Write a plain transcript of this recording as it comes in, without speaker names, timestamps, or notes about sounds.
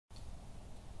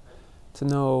to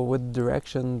know what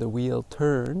direction the wheel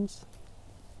turns,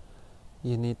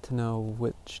 you need to know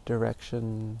which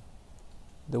direction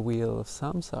the wheel of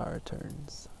samsara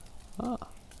turns.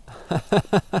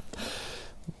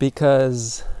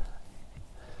 Because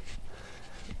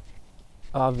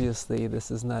obviously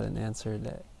this is not an answer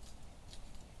that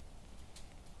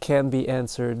can be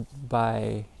answered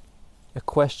by a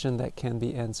question that can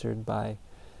be answered by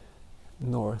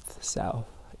north, south,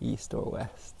 east, or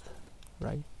west,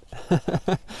 right?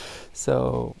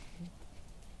 So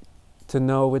to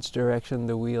know which direction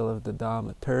the wheel of the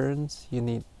Dhamma turns, you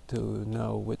need to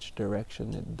know which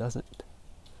direction it doesn't.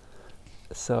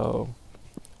 So,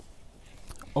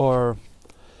 or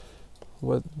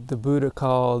what the Buddha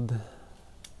called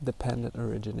dependent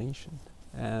origination.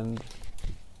 And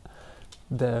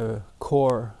the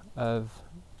core of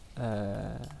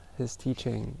his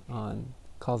teaching on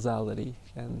causality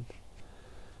and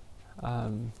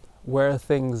where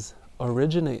things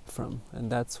originate from,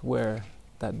 and that's where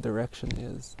that direction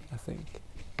is, I think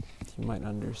you might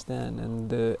understand. And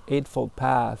the Eightfold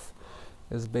Path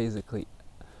is basically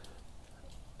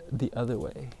the other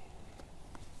way.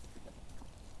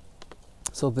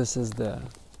 So this is the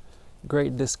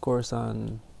great discourse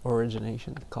on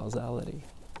origination, causality,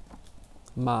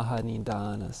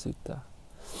 Mahānidāna Sutta.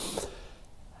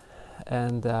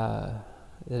 And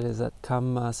it is at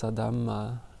Kamma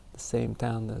Sadhamma, the same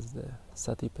town as the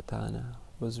Satipatthana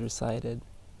was recited.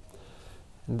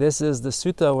 And this is the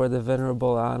sutta where the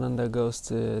Venerable Ānanda goes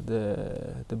to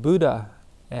the Buddha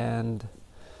and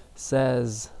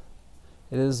says,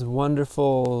 "It is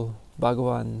wonderful,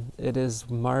 Bhagavan, it is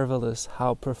marvelous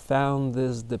how profound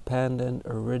this dependent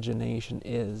origination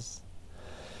is,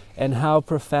 and how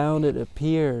profound it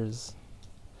appears,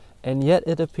 and yet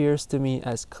it appears to me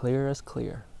as clear as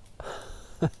clear."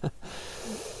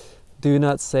 Do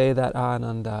not say that,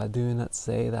 Ānanda, do not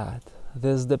say that.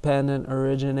 This dependent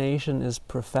origination is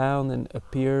profound and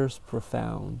appears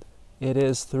profound. It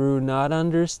is through not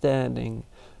understanding,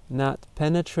 not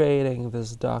penetrating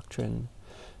this doctrine,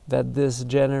 that this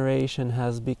generation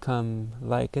has become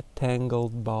like a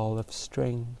tangled ball of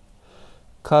string,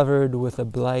 covered with a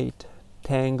blight,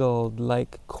 tangled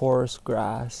like coarse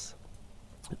grass,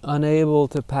 unable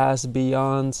to pass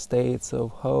beyond states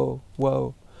of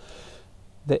woe,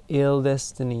 the ill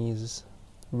destinies,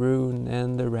 ruin,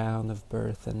 and the round of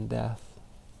birth and death.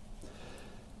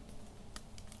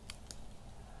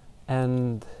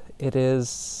 And it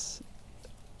is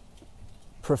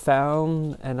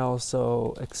profound and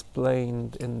also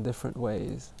explained in different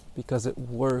ways, because it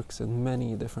works in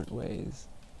many different ways.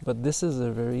 But this is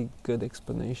a very good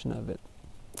explanation of it,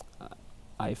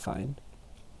 I find.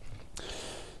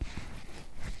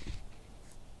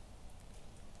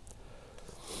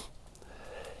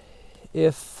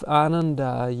 If,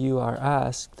 Ānanda, you are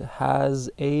asked, has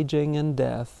aging and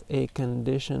death a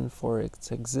condition for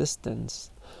its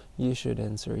existence, you should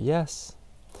answer yes.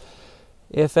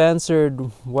 If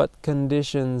answered, what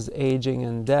conditions aging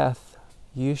and death,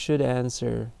 you should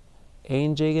answer,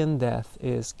 aging and death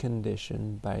is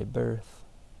conditioned by birth.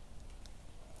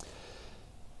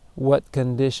 What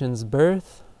conditions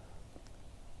birth?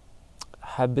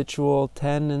 Habitual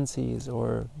tendencies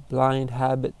or blind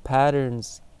habit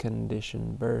patterns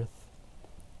condition birth.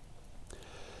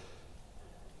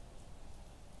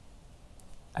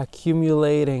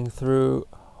 Accumulating through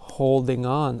holding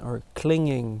on or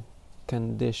clinging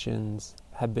conditions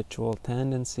habitual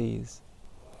tendencies.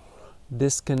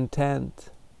 Discontent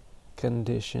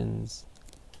conditions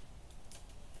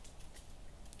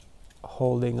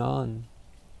holding on.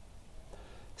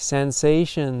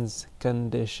 Sensations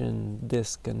condition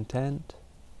discontent.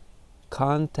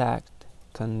 Contact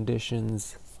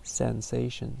conditions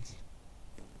sensations.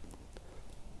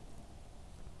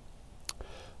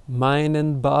 Mind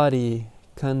and body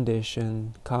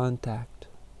condition contact.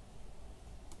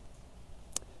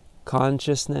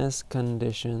 Consciousness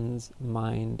conditions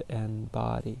mind and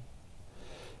body.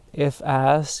 If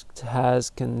asked,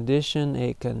 has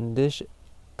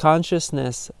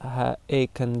consciousness a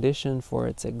condition for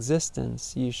its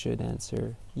existence, you should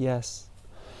answer yes.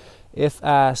 If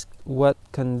asked, what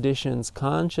conditions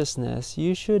consciousness,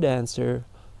 you should answer,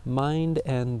 mind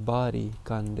and body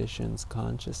conditions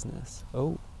consciousness.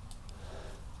 Oh.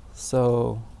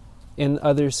 So, in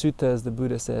other suttas, the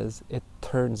Buddha says, it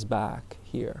turns back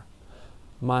here.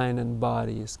 Mind and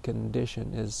body's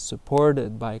condition is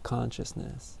supported by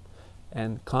consciousness,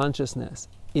 and consciousness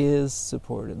is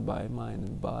supported by mind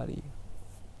and body.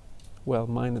 Well,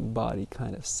 mind and body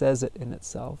kind of says it in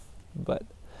itself, but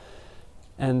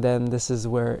and then this is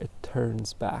where it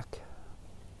turns back.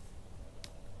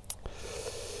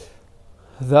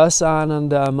 Thus,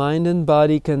 Ānanda, mind and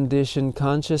body condition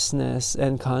consciousness,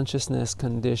 and consciousness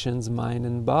conditions mind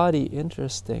and body.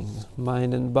 Interesting.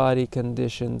 Mind and body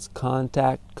conditions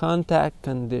contact, contact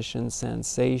conditions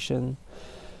sensation,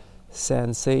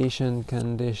 sensation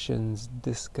conditions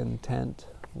discontent.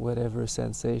 Whatever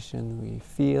sensation we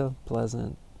feel,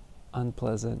 pleasant,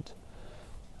 unpleasant,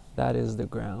 that is the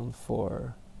ground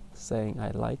for saying I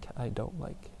like, I don't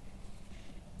like.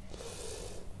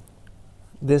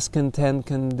 Discontent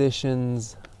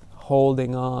conditions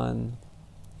holding on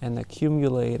and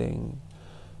accumulating.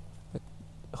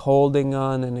 Holding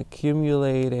on and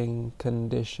accumulating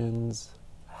conditions,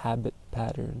 habit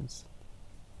patterns.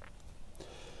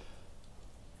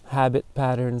 Habit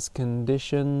patterns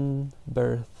condition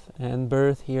birth, and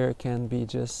birth here can be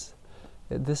just,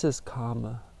 this is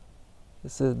karma.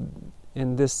 This is,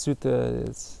 in this sutta,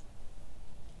 it's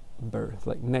birth,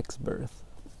 like next birth,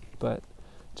 but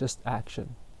just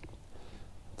action.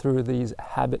 Through these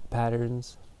habit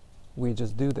patterns, we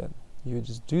just do them. You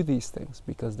just do these things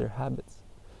because they're habits.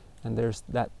 And there's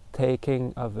that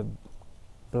taking of a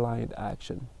blind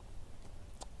action.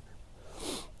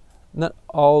 Not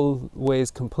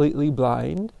always completely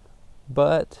blind,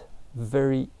 but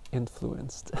very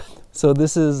influenced. So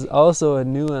this is also a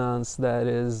nuance that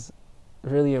is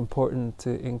really important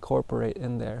to incorporate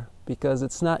in there, because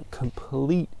it's not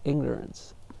complete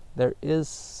ignorance. There is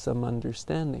some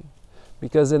understanding.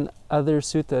 Because in other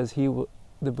suttas,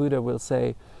 the Buddha will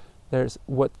say, there's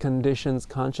what conditions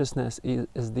consciousness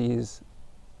is these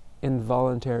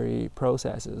involuntary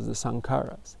processes, the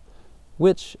sankharas,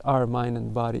 which are mind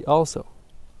and body also.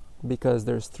 Because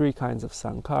there's three kinds of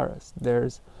sankharas.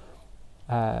 There's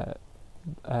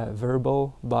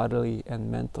verbal, bodily, and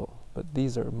mental. But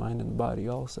these are mind and body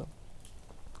also.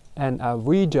 And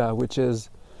avijja, which is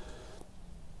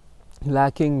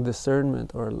lacking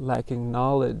discernment or lacking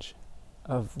knowledge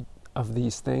of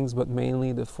these things, but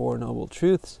mainly the Four Noble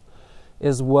Truths,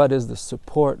 is what is the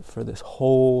support for this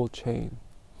whole chain.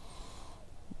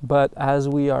 But as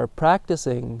we are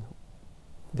practicing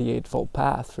the Eightfold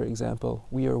Path, for example,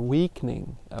 we are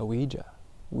weakening avijja.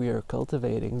 We are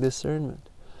cultivating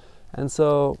discernment. And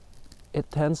so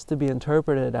it tends to be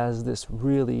interpreted as this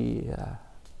really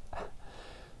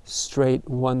straight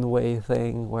one-way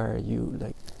thing where you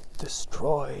like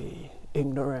destroy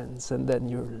ignorance and then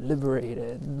you're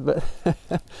liberated. But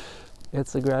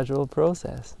it's a gradual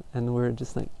process, and we're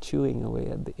just like chewing away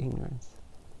at the ignorance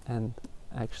and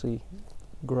actually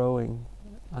growing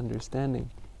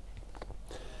understanding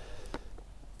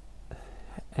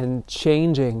and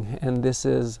changing, and this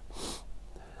is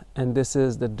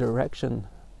the direction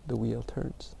the wheel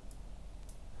turns.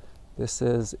 This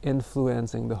is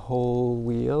influencing the whole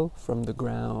wheel from the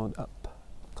ground up,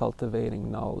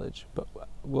 cultivating knowledge, but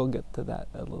we'll get to that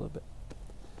a little bit.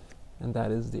 And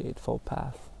that is the Eightfold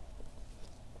Path.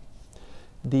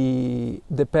 The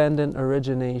dependent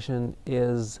origination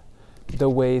is the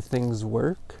way things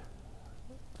work,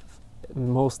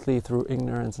 mostly through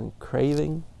ignorance and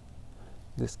craving,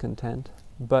 discontent,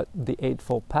 but the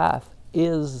Eightfold Path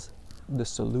is the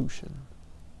solution.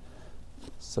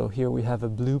 So here we have a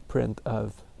blueprint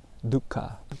of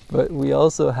dukkha, but we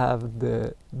also have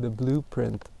the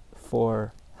blueprint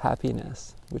for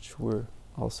happiness, which we're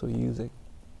also using.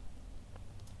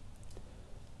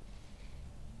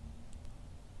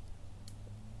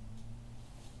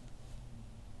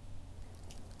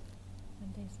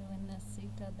 So in this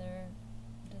sutta, they're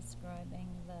describing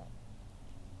the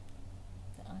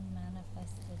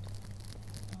unmanifested,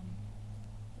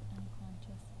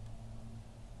 unconscious,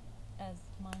 as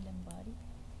mind and body.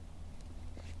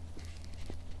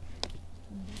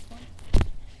 In this one, is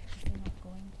they're not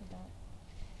going to that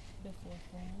before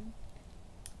form,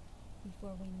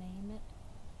 before we name it.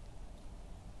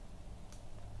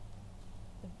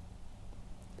 The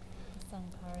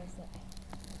sankharas that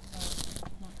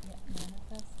are not yet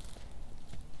manifest,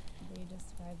 they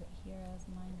describe it here as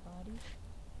mind-body.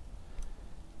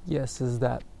 Yes, is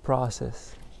that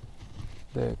process,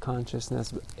 the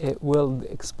consciousness. It will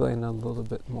explain a little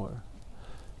bit more.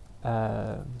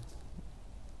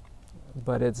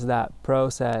 But it's that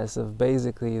process of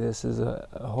basically this is a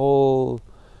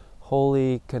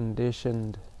wholly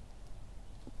conditioned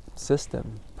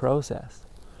system, process,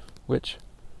 which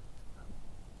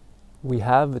we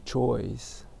have a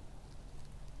choice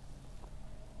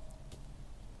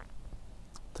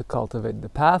to cultivate the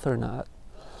path or not,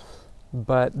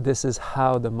 but this is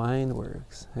how the mind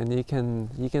works. And you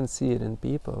can see it in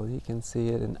people, you can see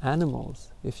it in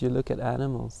animals. If you look at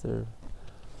animals,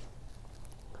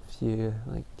 if you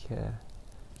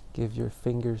give your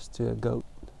fingers to a goat,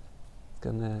 it's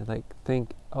gonna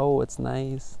think, oh, it's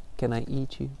nice, Can I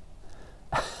eat you?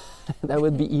 That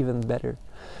would be even better.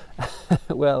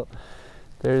 Well,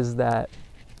 there's that.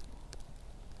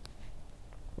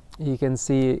 You can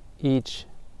see each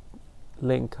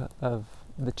link of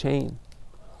the chain.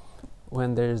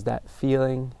 When there's that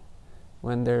feeling,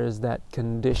 when there's that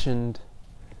conditioned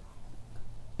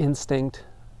instinct,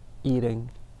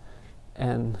 eating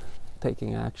and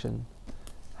taking action,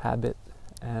 habit,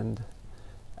 and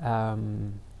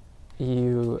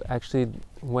you actually,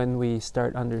 when we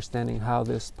start understanding how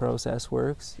this process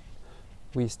works,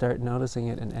 we start noticing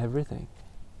it in everything,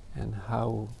 and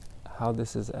how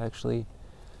this is actually,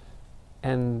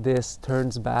 and this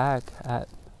turns back at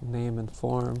name and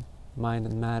form, mind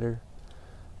and matter.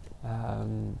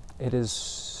 It is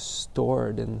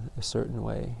stored in a certain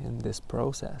way in this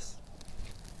process.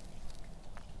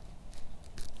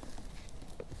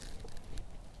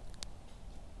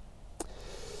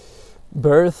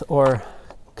 Birth or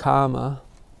karma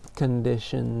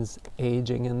conditions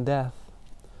aging and death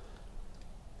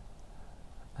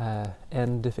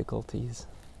and difficulties.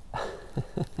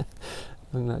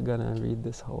 I'm not gonna read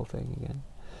this whole thing again.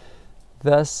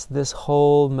 Thus, this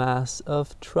whole mass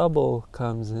of trouble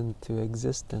comes into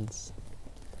existence.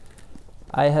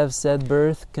 I have said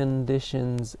birth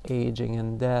conditions aging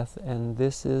and death, and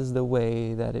this is the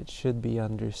way that it should be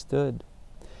understood.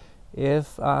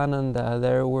 If, Ānanda,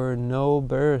 there were no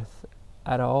birth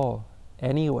at all,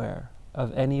 anywhere,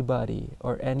 of anybody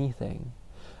or anything,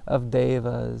 of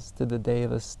devas to the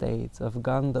deva states, of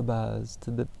gandhabas to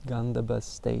the gandhabha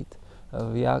state,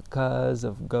 of yakas,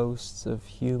 of ghosts, of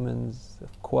humans,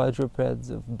 of quadrupeds,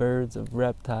 of birds, of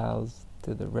reptiles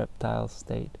to the reptile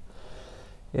state.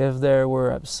 If there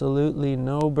were absolutely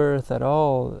no birth at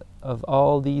all of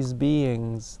all these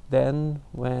beings, then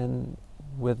when,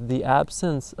 with the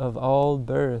absence of all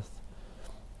birth,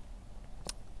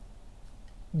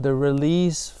 the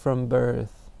release from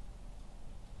birth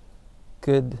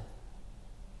could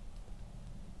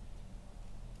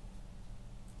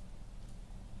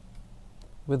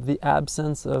with the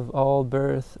absence of all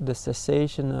birth, the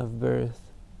cessation of birth,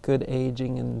 could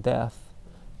aging and death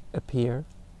appear?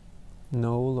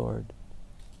 No, Lord.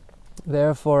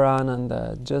 Therefore,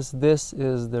 Ānanda, just this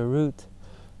is the root,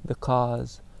 the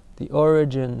cause, the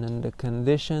origin and the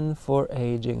condition for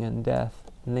aging and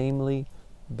death, namely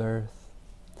birth.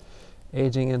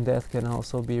 Aging and death can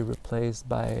also be replaced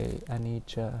by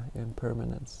anicca,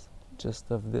 impermanence,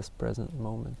 just of this present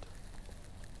moment.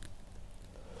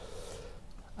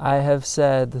 I have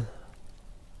said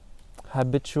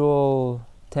habitual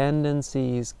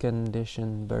tendencies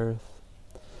condition birth.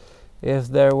 If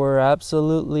there were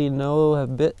absolutely no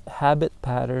habit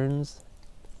patterns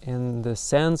in the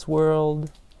sense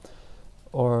world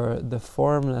or the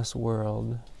formless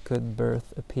world, could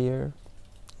birth appear?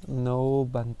 No,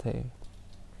 Bhante.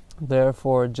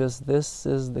 Therefore, just this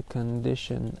is the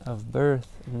condition of birth,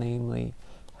 namely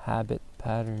habit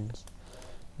patterns.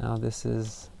 Now this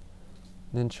is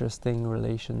an interesting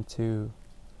relation to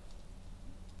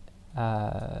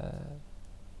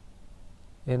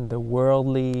in the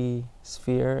worldly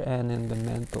sphere and in the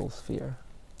mental sphere.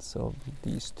 So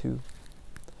these two.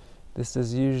 This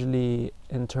is usually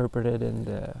interpreted in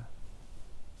the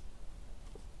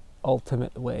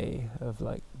ultimate way of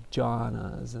like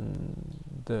jhanas and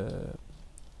the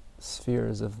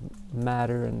spheres of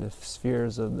matter and the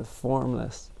spheres of the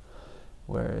formless,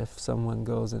 where if someone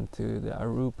goes into the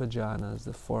arupa jhanas,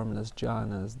 the formless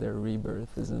jhanas, their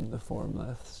rebirth is in the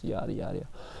formless, yada yada.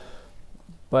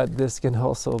 But this can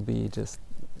also be just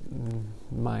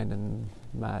mind and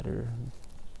matter,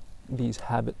 these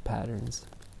habit patterns,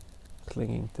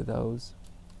 clinging to those.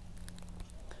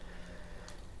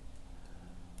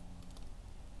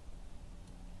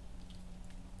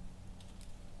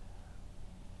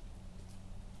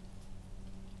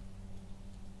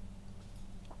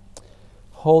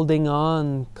 Holding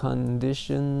on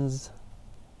conditions,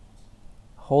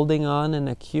 holding on and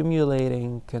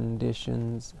accumulating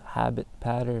conditions, habit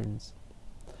patterns.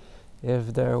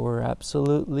 If there were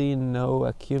absolutely no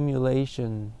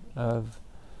accumulation of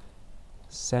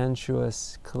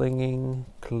sensuous clinging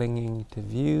to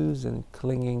views and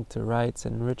clinging to rites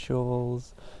and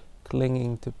rituals,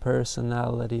 clinging to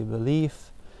personality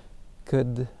belief,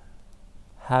 could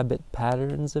habit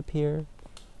patterns appear?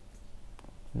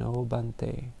 No,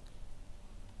 Bhante.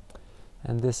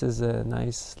 And this is a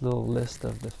nice little list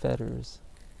of the fetters.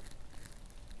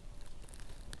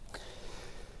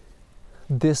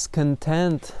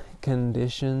 Discontent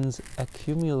conditions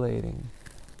accumulating.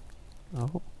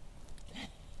 Oh.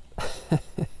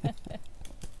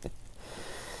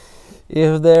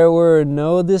 If there were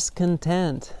no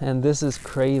discontent, and this is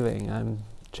craving, I'm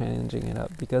changing it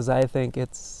up because I think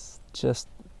it's just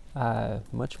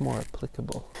much more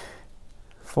applicable.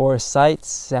 For sights,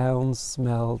 sounds,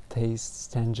 smell,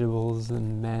 tastes, tangibles,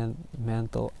 and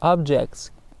mental objects,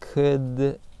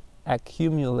 could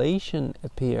accumulation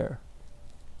appear?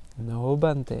 No,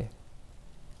 Bhante.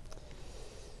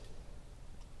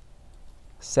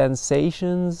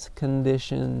 Sensations,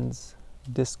 conditions,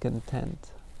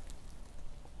 discontent.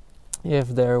 If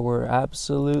there were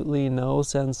absolutely no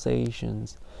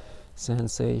sensations,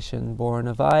 sensation born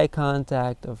of eye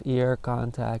contact, of ear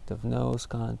contact, of nose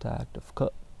contact, of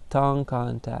tongue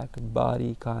contact, of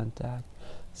body contact,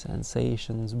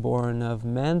 sensations born of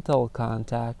mental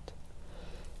contact,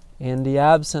 in the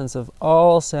absence of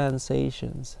all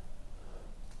sensations,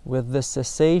 with the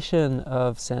cessation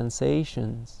of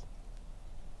sensations,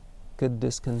 could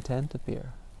discontent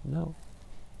appear? No.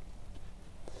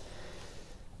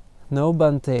 No,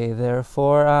 Bhante.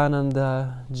 Therefore,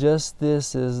 Ānanda, just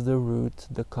this is the root,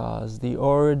 the cause, the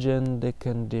origin, the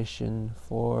condition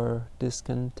for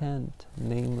discontent,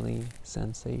 namely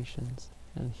sensations.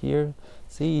 And here,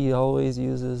 see, he always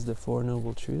uses the Four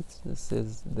Noble Truths. This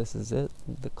is it,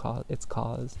 the cause, its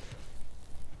cause.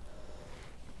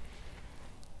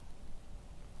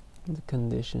 The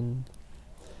condition.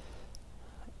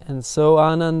 And so,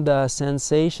 Ānanda,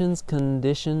 sensations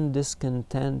condition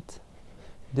discontent.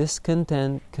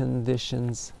 Discontent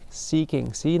conditions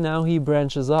seeking. See, now he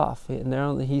branches off.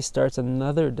 Now he starts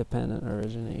another dependent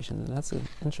origination, and that's an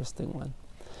interesting one.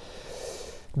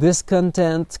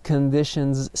 Discontent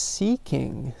conditions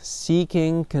seeking.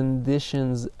 Seeking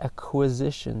conditions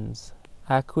acquisitions.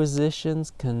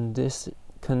 Acquisitions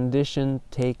condition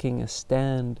taking a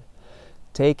stand.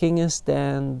 Taking a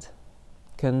stand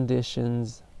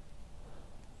conditions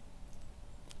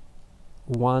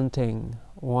wanting.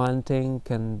 Wanting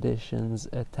conditions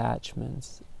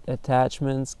attachments.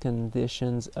 Attachments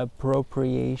conditions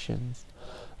appropriations.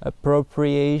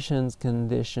 Appropriations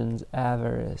conditions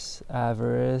avarice.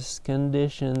 Avarice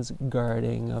conditions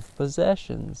guarding of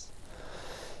possessions.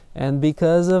 And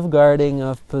because of guarding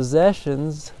of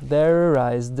possessions, there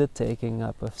arise the taking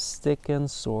up of stick and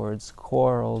swords,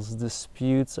 quarrels,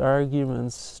 disputes,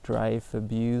 arguments, strife,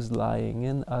 abuse, lying,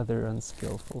 and other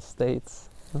unskillful states.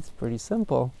 That's pretty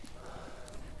simple.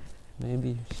 Maybe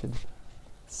you should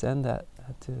send that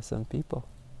to some people.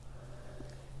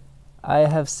 I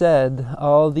have said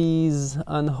all these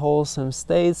unwholesome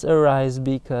states arise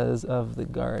because of the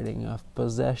guarding of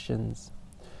possessions.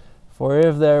 For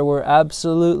if there were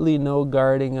absolutely no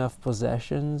guarding of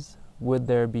possessions, would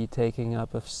there be taking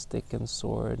up of stick and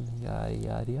sword? Yada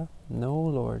yada. No,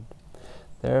 Lord.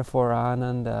 Therefore,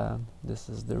 Ānanda, this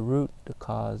is the root, the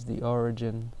cause, the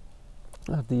origin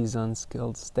of these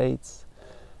unskilled states.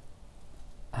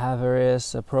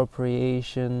 Avarice,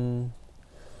 appropriation,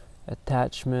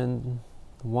 attachment,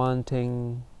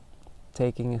 wanting,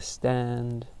 taking a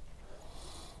stand,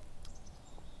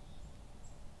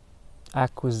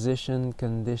 acquisition,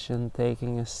 condition,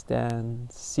 taking a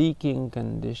stand, seeking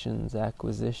conditions,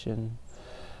 acquisition.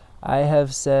 I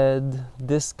have said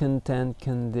discontent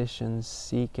conditions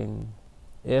seeking.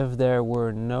 If there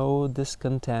were no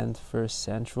discontent for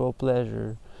sensual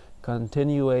pleasure,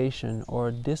 continuation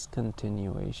or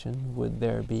discontinuation, would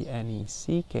there be any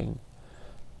seeking?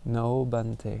 No,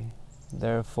 Bhante.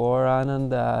 Therefore,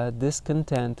 Ānanda,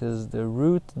 discontent is the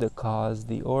root, the cause,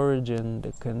 the origin,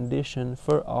 the condition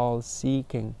for all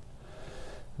seeking.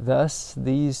 Thus,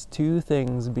 these two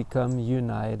things become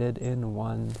united in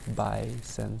one by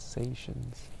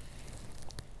sensations.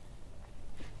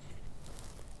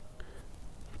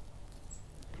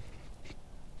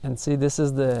 And see, this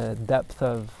is the depth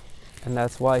of, and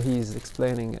that's why he's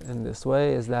explaining it in this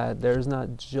way, is that there's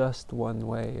not just one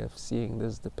way of seeing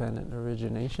this dependent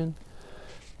origination.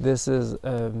 This is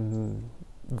a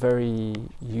very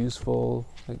useful,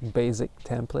 basic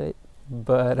template,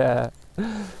 but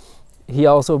he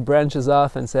also branches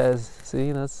off and says,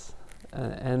 see, that's,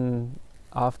 and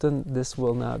often this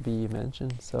will not be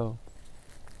mentioned, so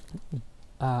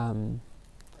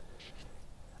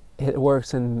it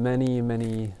works in many,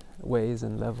 many ways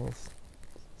and levels.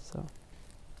 So.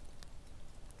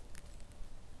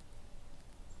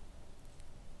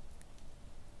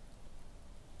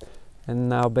 And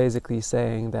now basically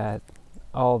saying that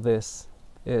all this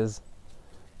is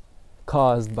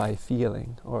caused by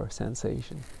feeling or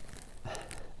sensation.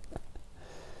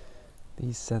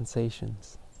 These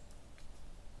sensations.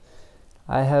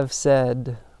 I have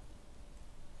said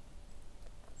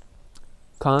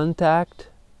contact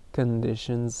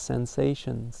conditions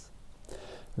sensations.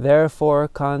 Therefore,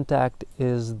 contact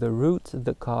is the root,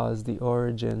 the cause, the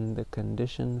origin, the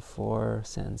condition for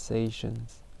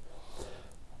sensations.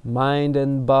 Mind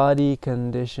and body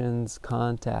conditions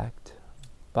contact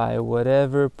by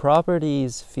whatever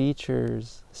properties,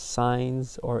 features,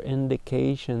 signs, or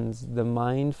indications the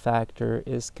mind factor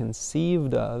is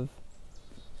conceived of,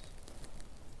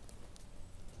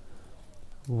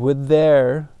 would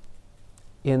there,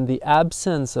 in the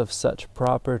absence of such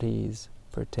properties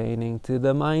pertaining to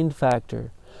the mind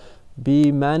factor,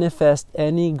 be manifest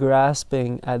any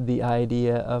grasping at the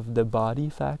idea of the body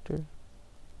factor?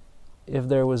 If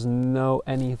there was no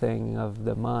anything of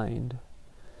the mind,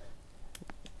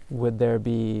 would there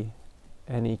be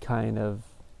any kind of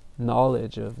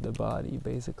knowledge of the body?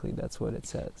 Basically, that's what it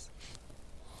says.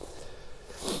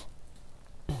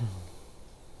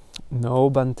 No,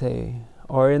 Bhante.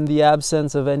 Or in the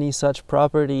absence of any such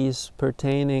properties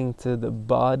pertaining to the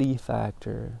body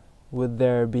factor, would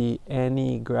there be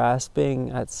any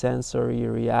grasping at sensory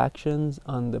reactions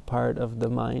on the part of the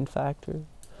mind factor?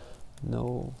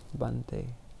 No, Bhante.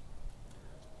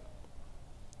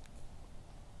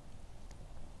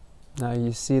 Now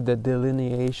you see the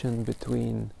delineation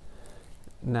between,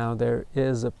 now there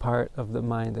is a part of the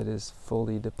mind that is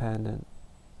fully dependent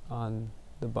on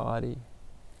the body,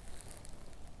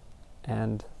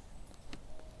 and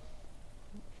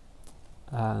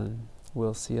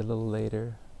we'll see a little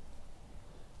later,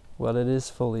 well, it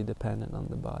is fully dependent on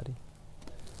the body,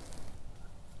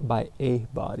 by a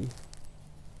body.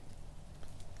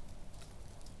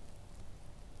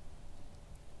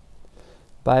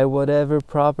 By whatever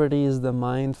properties the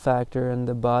mind factor and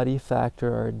the body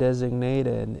factor are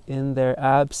designated, in their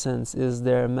absence is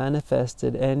there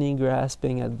manifested any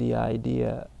grasping at the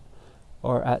idea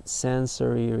or at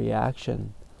sensory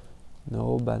reaction?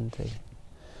 No, Bhante.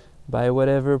 By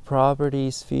whatever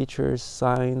properties, features,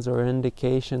 signs, or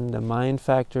indication the mind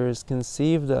factor is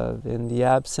conceived of, in the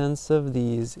absence of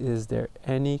these, is there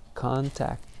any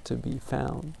contact to be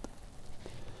found?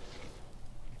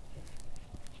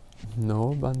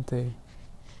 No, Bhante.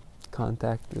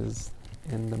 Contact is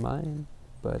in the mind,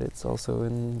 but it's also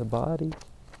in the body.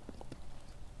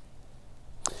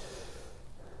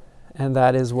 And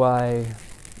that is why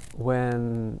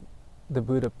when the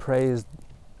Buddha praised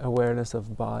awareness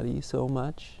of body so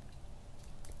much,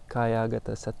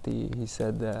 Kayagata Sati, he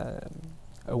said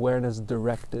awareness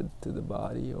directed to the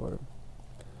body or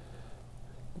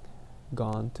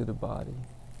gone to the body.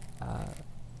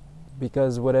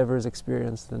 Because whatever is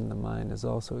experienced in the mind is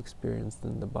also experienced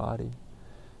in the body.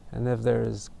 And if there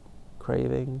is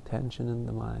craving, tension in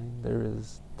the mind, there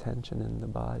is tension in the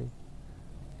body.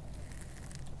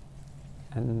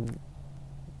 And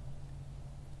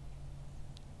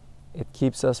it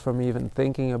keeps us from even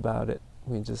thinking about it.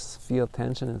 We just feel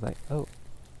tension and it's like, oh.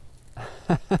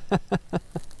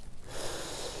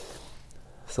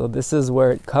 So this is where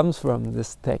it comes from,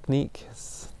 this technique,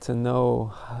 to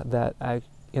know that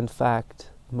in fact,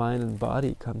 mind and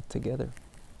body come together.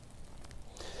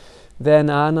 Then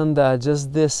Ānanda,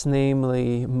 just this,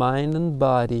 namely, mind and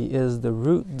body is the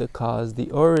root, the cause, the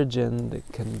origin, the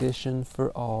condition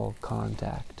for all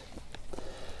contact.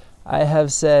 I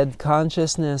have said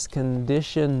consciousness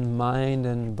conditioned mind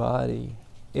and body.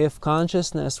 If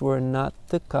consciousness were not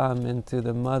to come into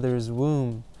the mother's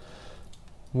womb,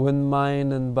 would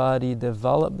mind and body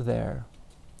develop there?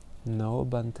 No,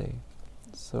 Bhante.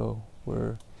 So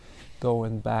we're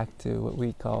going back to what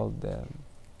we called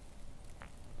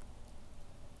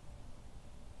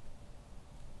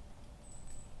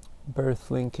birth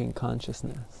linking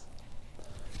consciousness,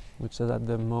 which is at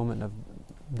the moment of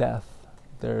death,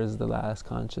 there is the last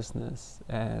consciousness,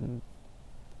 and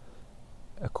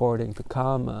according to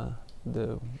karma,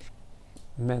 the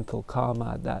mental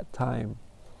karma at that time,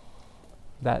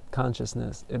 that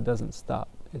consciousness, it doesn't stop,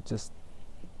 it just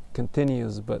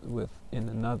continues, but in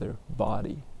another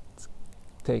body. It's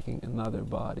taking another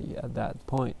body at that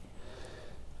point.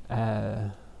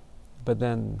 But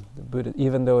then the Buddha,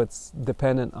 even though it's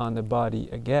dependent on the body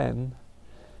again,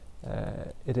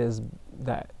 it is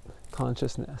that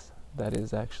consciousness that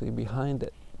is actually behind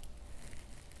it.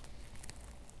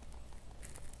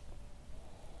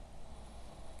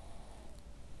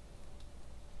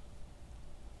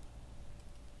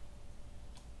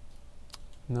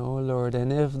 No, Lord,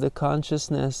 and if the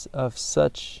consciousness of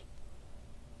such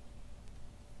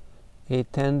a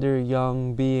tender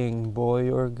young being, boy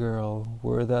or girl,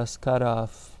 were thus cut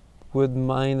off, would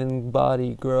mind and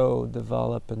body grow,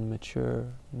 develop, and mature?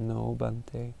 No,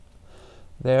 Bhante.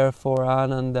 Therefore,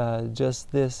 Ānanda,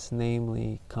 just this,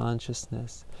 namely,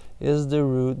 consciousness, is the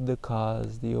root, the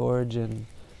cause, the origin,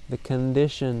 the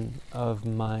condition of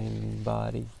mind and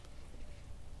body.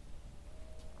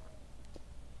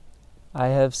 I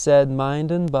have said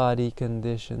mind and body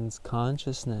conditions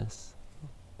consciousness.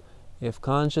 if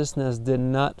consciousness did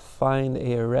not find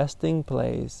a resting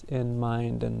place in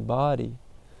mind and body,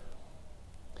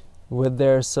 would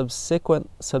there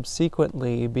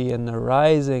subsequently be an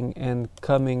arising and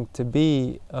coming to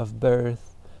be of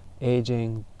birth,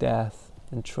 aging, death,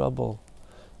 and trouble?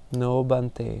 No,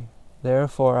 Bhante.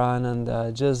 Therefore,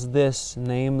 Ānanda, just this,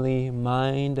 namely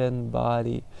mind and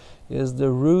body, is the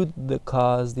root, the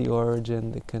cause, the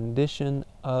origin, the condition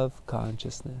of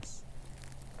consciousness.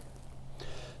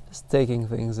 Just taking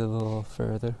things a little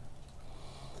further.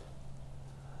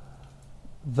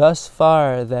 Thus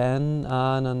far, then,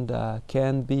 Ānanda,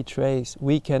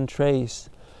 we can trace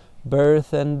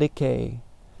birth and decay,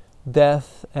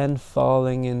 death and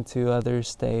falling into other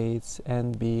states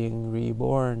and being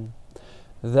reborn.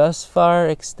 Thus far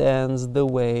extends the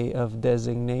way of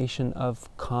designation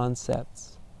of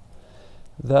concepts.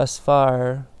 Thus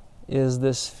far is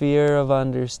the sphere of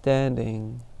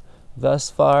understanding. Thus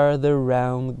far the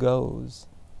round goes.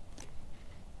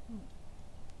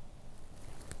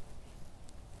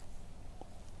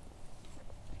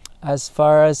 As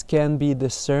far as can be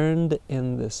discerned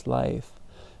in this life,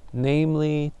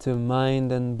 namely to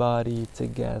mind and body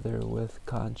together with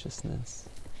consciousness.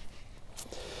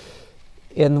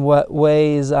 In what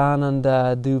ways,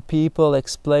 Ānanda, do people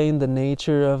explain the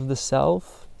nature of the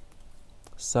self?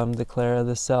 Some declare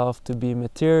the self to be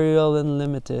material and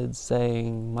limited,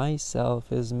 saying,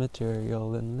 myself is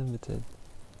material and limited.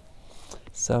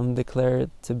 Some declare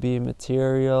it to be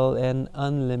material and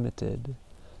unlimited.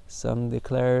 Some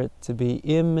declare it to be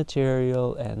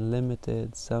immaterial and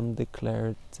limited. Some declare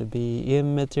it to be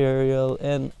immaterial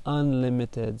and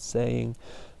unlimited, saying,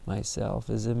 myself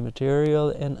is immaterial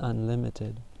and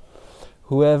unlimited.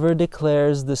 Whoever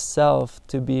declares the self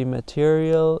to be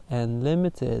material and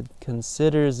limited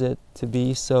considers it to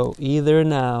be so either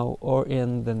now or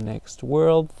in the next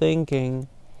world, thinking,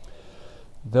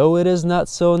 though it is not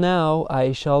so now,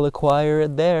 I shall acquire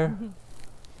it there.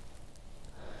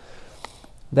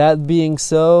 That being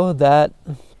so, that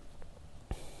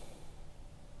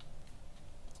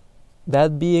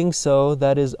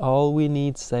is all we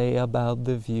need say about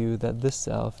the view that the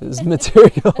self is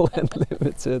material and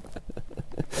limited.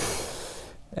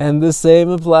 And the same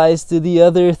applies to the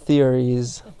other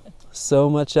theories. So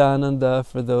much Ānanda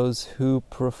for those who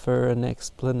prefer an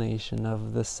explanation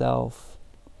of the self.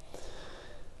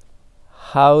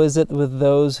 How is it with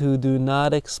those who do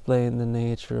not explain the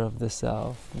nature of the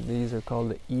self? These are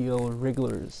called the eel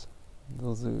wrigglers.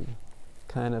 Those who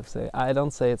kind of say, I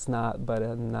don't say it's not, but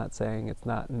I'm not saying it's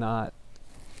not.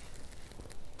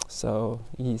 So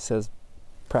he says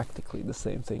practically the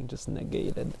same thing, just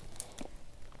negated.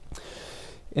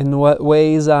 In what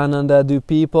ways, Ānanda, do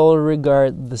people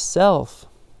regard the self?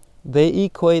 They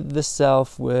equate the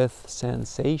self with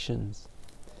sensations.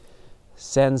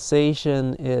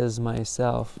 Sensation is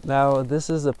myself. Now, this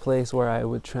is a place where I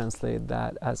would translate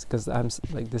that as, because I'm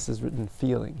like, this is written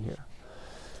feeling here.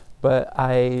 But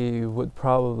I would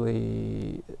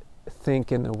probably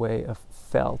think in a way of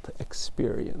felt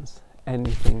experience.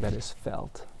 Anything that is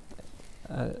felt.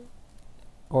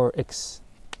 Or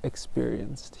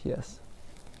experienced, yes.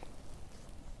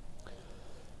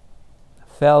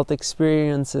 Felt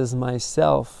experience is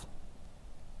myself.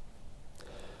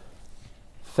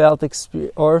 Felt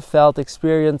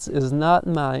experience is not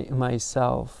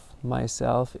myself.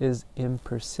 Myself is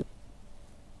impercipient.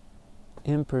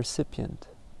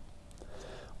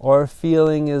 Or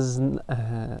feeling is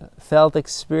felt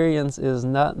experience is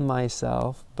not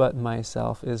myself, but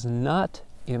myself is not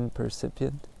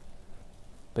impercipient.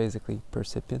 Basically,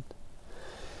 percipient.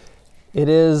 It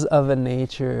is of a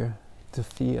nature to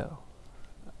feel,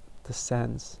 to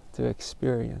sense, to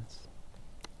experience.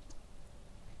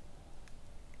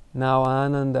 Now,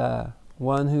 Ānanda,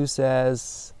 one who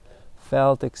says,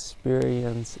 felt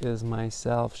experience is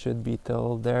myself, should be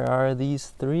told, there are these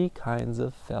three kinds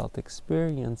of felt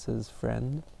experiences,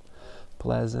 friend.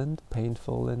 Pleasant,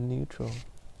 painful, and neutral.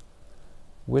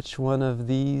 Which one of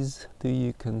these do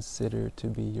you consider to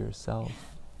be yourself?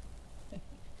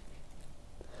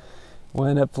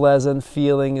 When a pleasant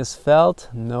feeling is felt,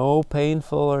 no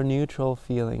painful or neutral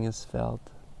feeling is felt,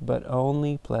 but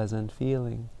only pleasant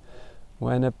feeling.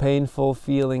 When a painful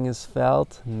feeling is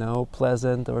felt, no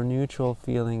pleasant or neutral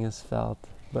feeling is felt,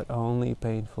 but only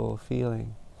painful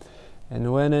feeling.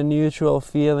 And when a neutral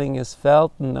feeling is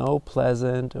felt, no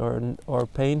pleasant or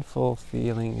painful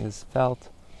feeling is felt,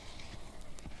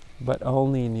 but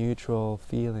only neutral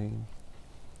feeling.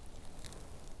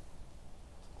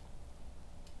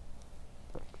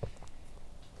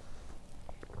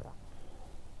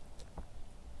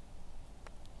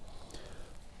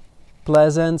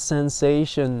 Pleasant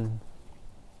sensation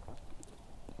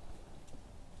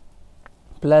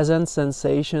Pleasant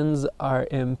sensations are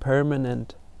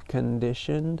impermanent,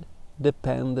 conditioned,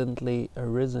 dependently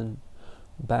arisen,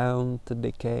 bound to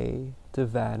decay, to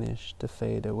vanish, to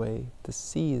fade away, to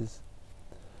cease.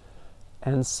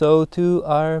 And so too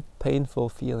are painful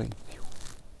feeling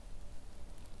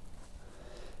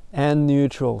and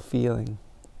neutral feeling,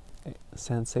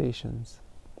 sensations.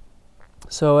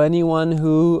 So anyone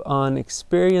who, on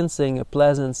experiencing a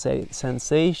pleasant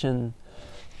sensation,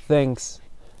 thinks,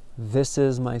 "This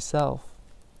is myself,"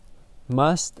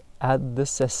 must, at the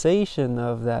cessation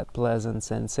of that pleasant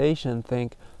sensation,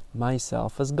 think,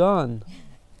 "Myself is gone."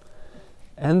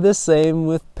 And the same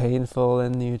with painful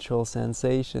and neutral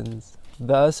sensations.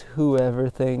 Thus, whoever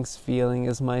thinks feeling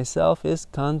is myself is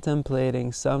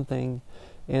contemplating something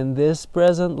in this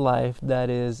present life that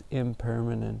is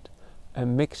impermanent, a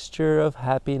mixture of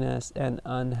happiness and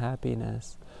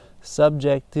unhappiness,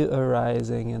 subject to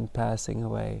arising and passing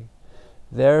away.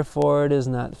 Therefore, it is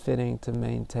not fitting to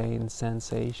maintain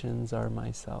sensations are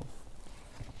myself.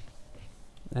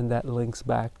 And that links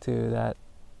back to that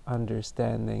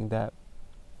understanding that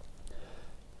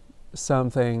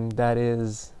something that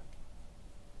is,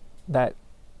 that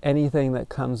anything that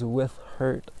comes with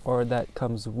hurt or that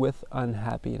comes with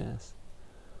unhappiness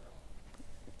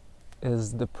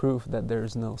is the proof that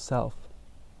there's no self.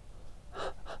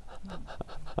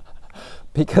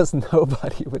 Because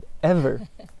nobody would ever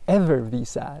be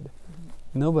sad.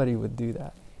 Nobody would do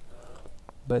that.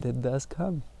 But it does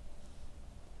come.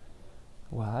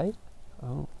 Why?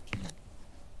 Oh.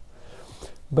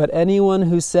 But anyone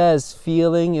who says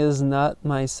feeling is not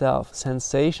myself,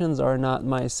 sensations are not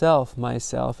myself,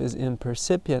 myself is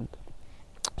impercipient,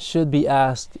 should be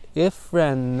asked, if,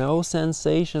 friend, no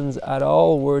sensations at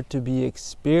all were to be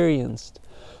experienced,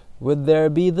 would there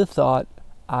be the thought,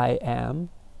 I am?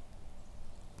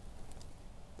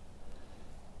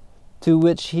 To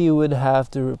which he would have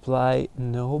to reply,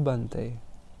 no, Bhante.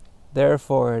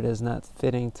 Therefore it is not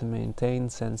fitting to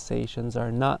maintain sensations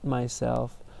are not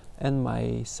myself, and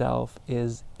myself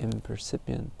is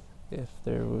impercipient. If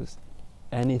there was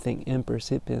anything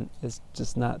impercipient, it's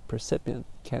just not percipient.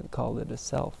 Can't call it a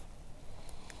self.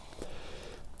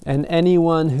 And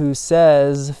anyone who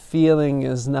says feeling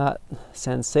is not,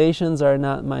 sensations are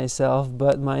not myself,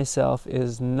 but myself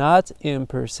is not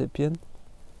impercipient,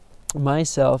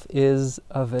 myself is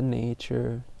of a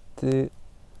nature to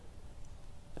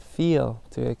feel,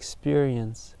 to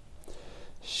experience,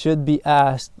 should be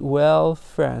asked, well,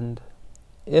 friend,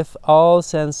 if all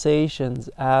sensations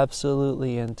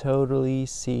absolutely and totally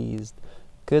ceased,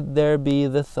 could there be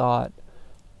the thought,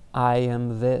 I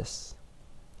am this?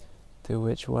 To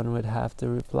which one would have to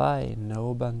reply,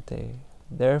 no, Bhante.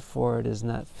 Therefore it is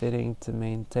not fitting to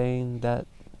maintain that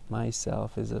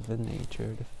myself is of a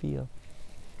nature to feel.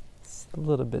 It's a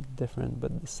little bit different,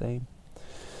 but the same.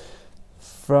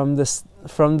 From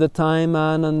the time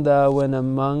Ānanda, when a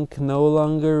monk no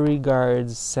longer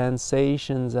regards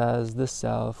sensations as the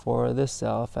self, or the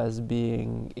self as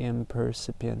being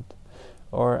impercipient,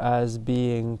 or as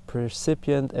being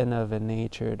percipient and of a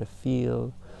nature to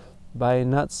feel, by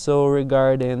not so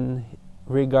regarding,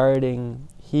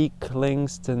 he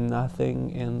clings to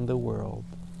nothing in the world.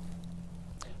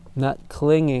 Not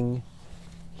clinging,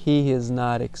 he is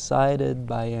not excited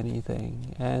by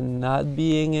anything, and not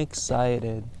being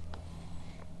excited,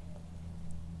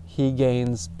 he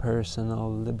gains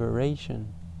personal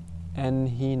liberation, and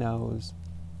he knows,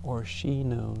 or she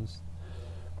knows,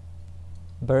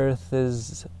 birth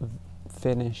is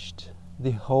finished, the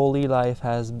holy life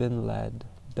has been led,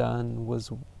 done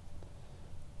was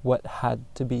what had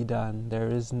to be done, there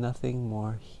is nothing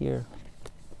more here.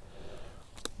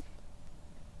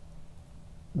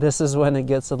 This is when it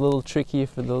gets a little tricky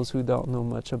for those who don't know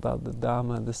much about the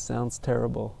Dhamma. This sounds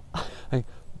terrible. Like,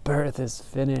 birth is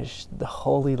finished, the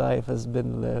holy life has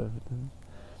been lived.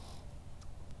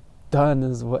 Done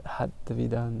is what had to be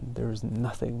done. There is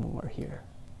nothing more here.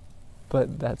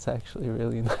 But that's actually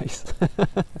really nice.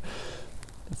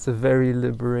 It's a very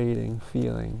liberating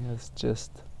feeling. It's just,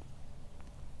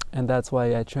 and that's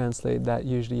why I translate that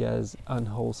usually as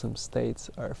unwholesome states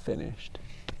are finished.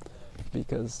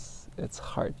 Because it's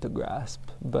hard to grasp,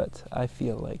 but I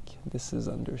feel like this is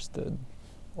understood,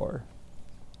 or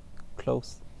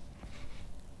close.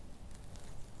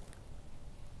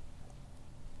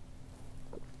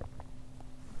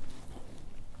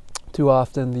 Too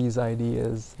often these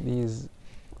ideas, these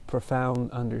profound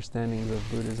understandings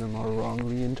of Buddhism are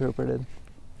wrongly interpreted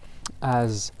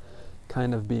as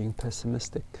kind of being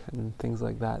pessimistic and things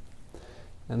like that.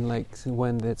 And like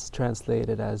when it's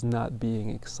translated as not being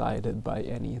excited by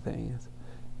anything,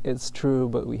 it's true,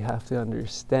 but we have to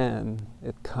understand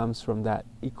it comes from that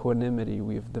equanimity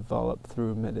we've developed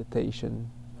through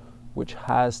meditation, which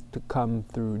has to come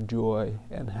through joy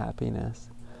and happiness.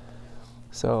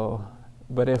 So,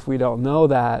 but if we don't know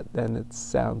that, then it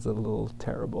sounds a little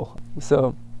terrible.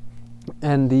 So,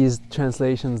 and these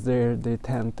translations, they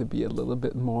tend to be a little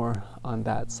bit more on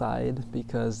that side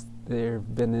because they've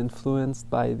been influenced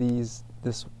by this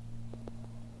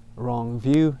wrong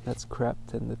view that's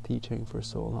crept in the teaching for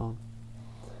so long.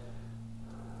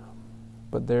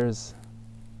 But there's,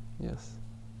 yes,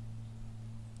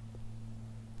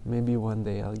 maybe one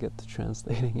day I'll get to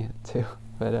translating it too,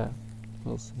 but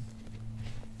we'll see.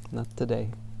 Not today.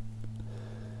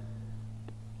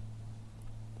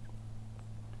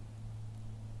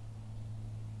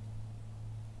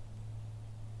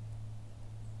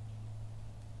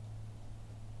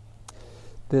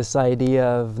 This idea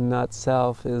of not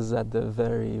self is at the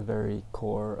very, very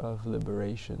core of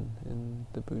liberation in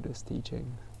the Buddhist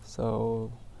teaching.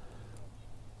 So,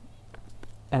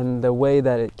 and the way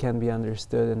that it can be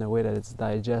understood and the way that it's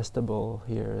digestible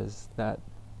here is that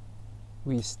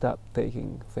we stop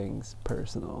taking things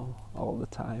personal all the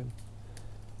time.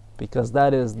 Because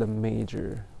that is the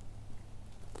major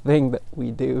thing that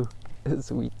we do,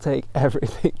 is we take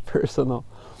everything personal,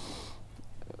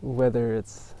 whether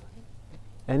it's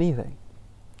anything.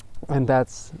 And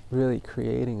that's really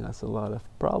creating us a lot of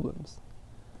problems.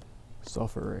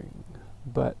 Suffering.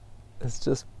 But it's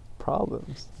just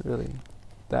problems, really.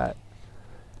 That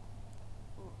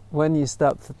when you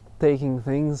stop taking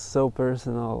things so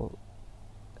personal,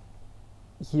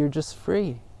 you're just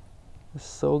free. It's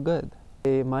so good.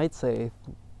 They might say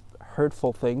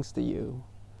hurtful things to you,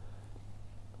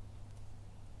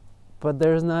 but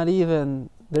there's nothing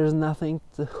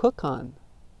to hook on.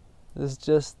 It's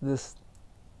just this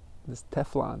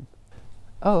Teflon.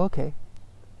 Oh, okay.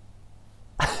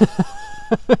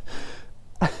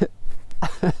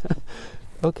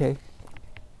 Okay.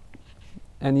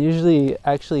 And usually,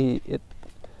 actually,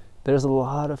 there's a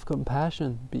lot of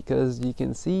compassion because you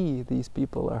can see these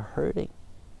people are hurting.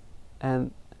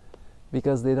 And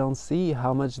because they don't see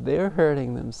how much they're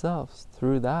hurting themselves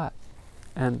through that.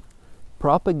 And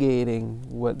propagating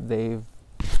what they've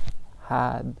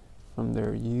had from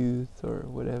their youth or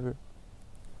whatever.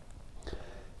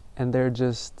 And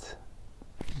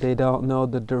they don't know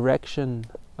the direction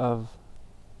of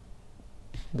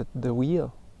the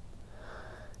wheel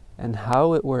and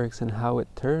how it works and how it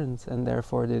turns, and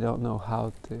therefore they don't know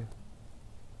how to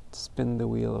spin the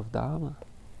wheel of Dhamma.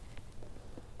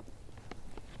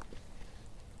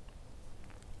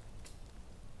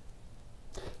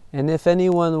 And if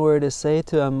anyone were to say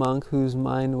to a monk whose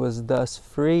mind was thus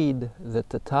freed that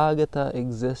Tathagata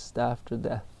exists after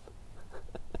death,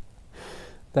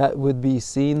 that would be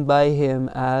seen by him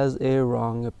as a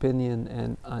wrong opinion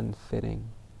and unfitting.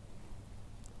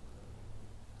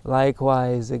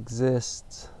 Likewise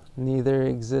exists, neither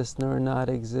exist nor not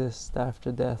exist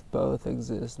after death, both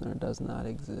exist nor does not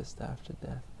exist after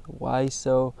death. Why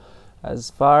so? As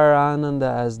far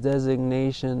Ānanda as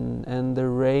designation and the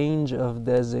range of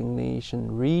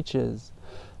designation reaches,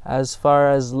 as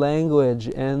far as language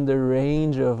and the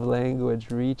range of language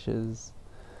reaches,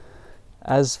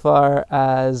 as far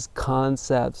as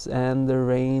concepts and the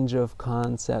range of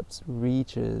concepts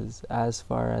reaches, as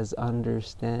far as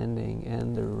understanding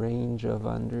and the range of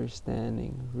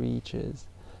understanding reaches,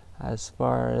 as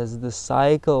far as the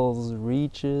cycles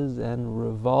reaches and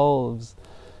revolves,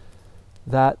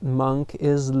 that monk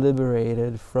is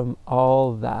liberated from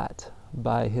all that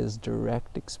by his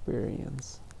direct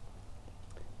experience.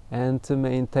 And to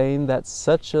maintain that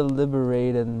such a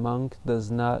liberated monk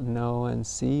does not know and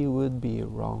see would be a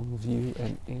wrong view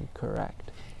and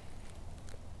incorrect.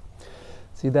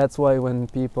 See, that's why when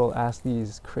people ask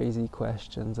these crazy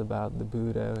questions about the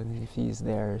Buddha and if he's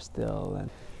there still,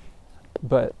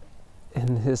 but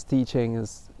in his teaching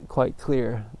is quite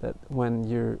clear that when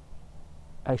you're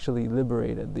actually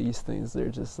liberated, these things, they're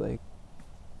just like,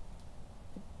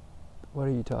 what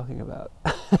are you talking about?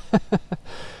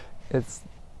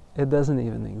 It doesn't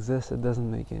even exist. It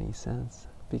doesn't make any sense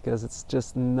because it's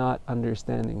just not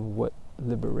understanding what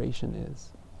liberation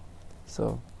is.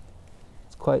 So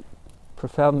it's quite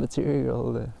profound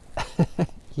material that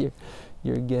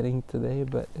you're getting today,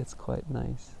 but it's quite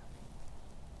nice.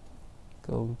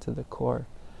 Going to the core.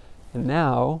 And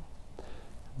now,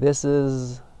 this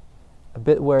is a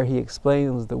bit where he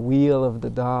explains the wheel of the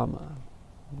Dhamma,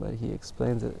 but he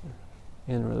explains it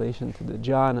in relation to the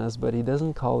jhanas, but he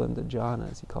doesn't call them the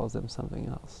jhanas, he calls them something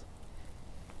else.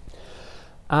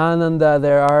 Ānanda,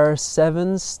 there are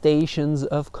 7 stations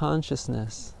of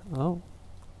consciousness,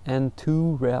 and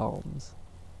 2 realms.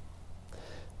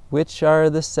 Which are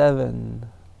the seven?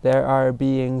 There are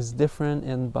beings different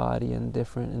in body and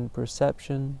different in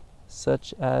perception,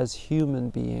 such as human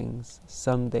beings,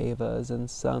 some devas and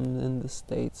some in the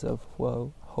states of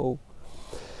hope.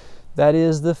 That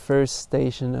is the first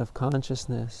station of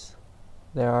consciousness.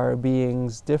 There are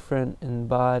beings different in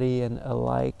body and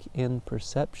alike in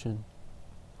perception,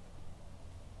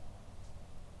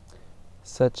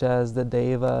 such as the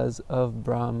devas of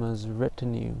Brahma's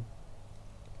retinue,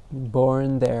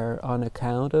 born there on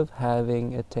account of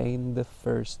having attained the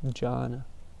first jhana.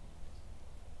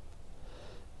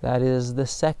 That is the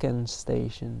second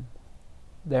station.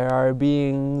 There are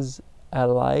beings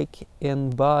alike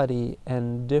in body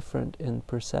and different in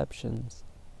perceptions,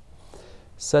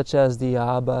 such as the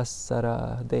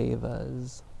Abhasara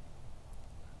devas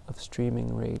of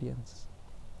streaming radiance.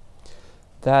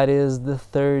 That is the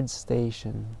third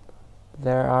station.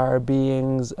 There are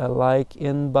beings alike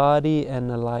in body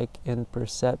and alike in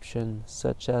perception,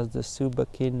 such as the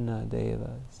Subhakinna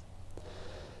devas.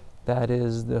 That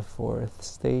is the fourth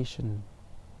station.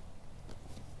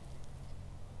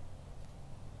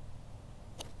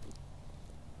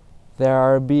 There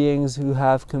are beings who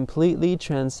have completely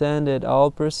transcended all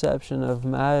perception of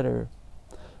matter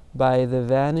by the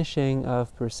vanishing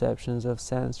of perceptions of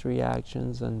sense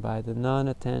reactions and by the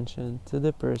non-attention to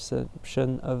the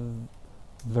perception of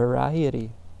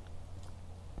variety,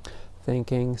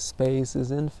 thinking space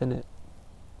is infinite.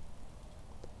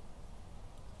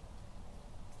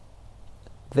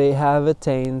 They have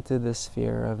attained to the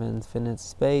sphere of infinite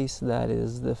space, that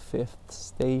is the fifth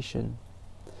station.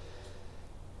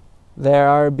 There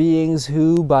are beings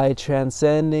who, by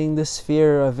transcending the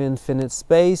sphere of infinite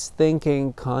space,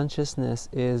 thinking consciousness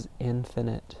is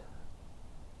infinite,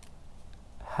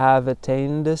 have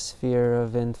attained the sphere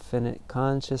of infinite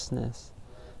consciousness,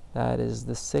 that is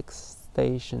the sixth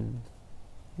station.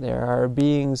 There are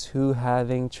beings who,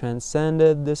 having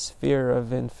transcended the sphere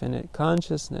of infinite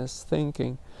consciousness,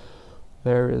 thinking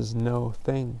there is no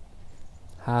thing,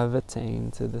 have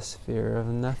attained to the sphere of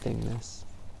nothingness.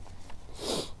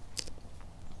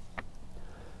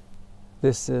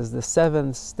 This is the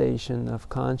seventh station of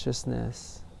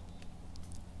consciousness.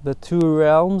 The two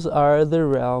realms are the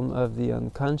realm of the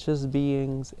unconscious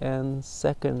beings and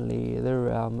secondly the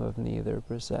realm of neither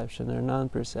perception or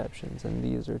non-perceptions, and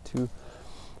these are two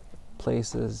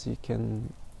places you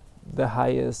can, the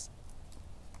highest,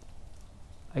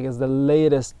 I guess the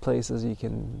latest places you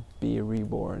can be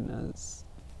reborn as.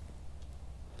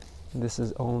 This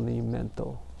is only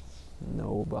mental,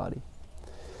 no body.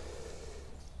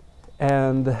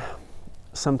 And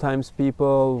sometimes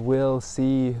people will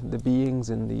see the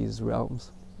beings in these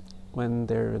realms when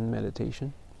they're in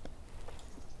meditation.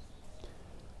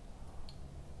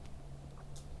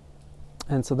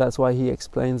 And so that's why he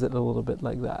explains it a little bit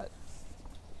like that.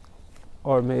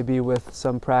 Or maybe with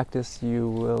some practice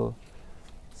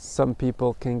some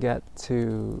people can get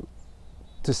to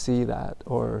see that,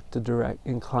 or to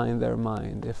incline their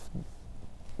mind, if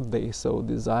they so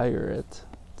desire it,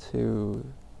 to,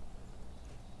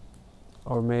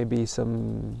 or maybe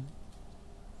some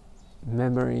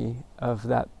memory of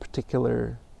that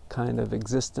particular kind of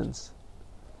existence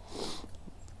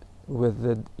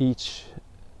with each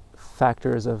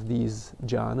factors of these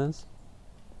jhanas,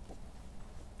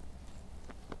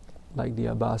 like the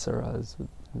abhasaras,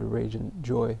 the radiant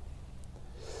joy.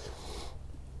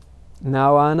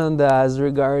 Now Ānanda, as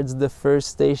regards the first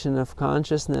station of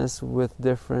consciousness with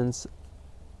difference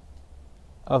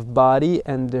of body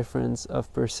and difference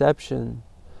of perception,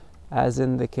 as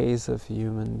in the case of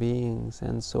human beings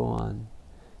and so on,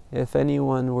 if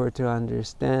anyone were to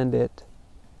understand it,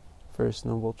 first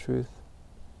noble truth,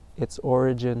 its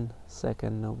origin,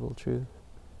 second noble truth,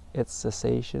 its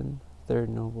cessation, third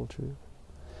noble truth,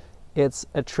 its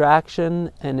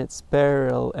attraction and its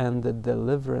peril and the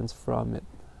deliverance from it,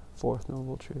 fourth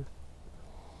noble truth.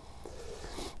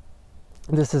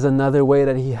 This is another way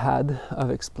that he had of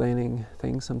explaining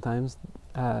things sometimes,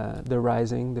 the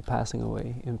rising, the passing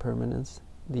away, impermanence,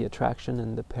 the attraction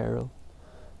and the peril,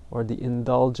 or the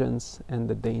indulgence and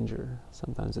the danger.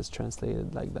 Sometimes it's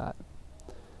translated like that.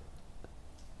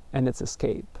 And its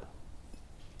escape,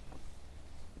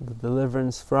 the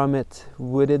deliverance from it.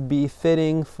 Would it be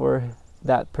fitting for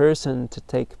that person to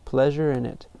take pleasure in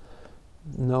it?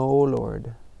 No,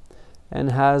 Lord.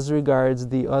 And as regards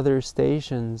the other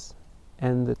stations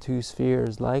and the two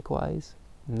spheres likewise?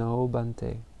 No,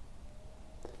 Bhante.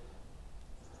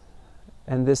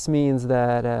 And this means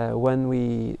that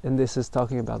and this is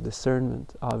talking about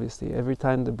discernment, obviously. Every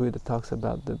time the Buddha talks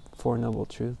about the Four Noble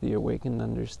Truths, the awakened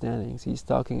understandings, he's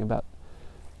talking about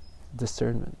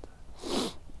discernment.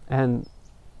 And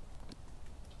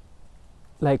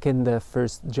like in the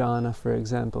first jhana, for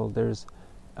example, there's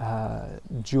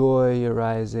joy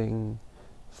arising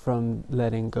from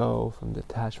letting go, from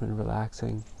detachment,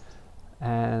 relaxing,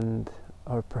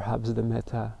 or perhaps the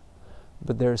metta,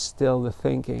 but there's still the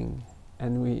thinking,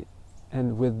 and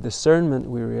with discernment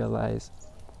we realize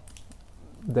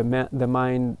the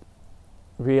mind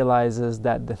realizes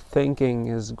that the thinking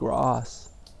is gross,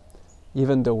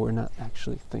 even though we're not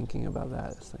actually thinking about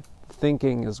that. It's like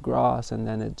thinking is gross, and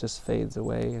then it just fades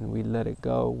away and we let it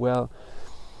go. Well,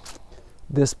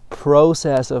 this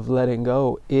process of letting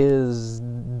go is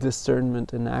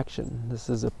discernment in action. This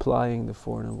is applying the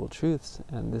Four Noble Truths,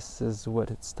 and this is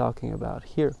what it's talking about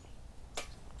here.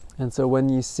 And so when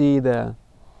you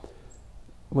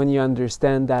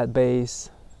understand that base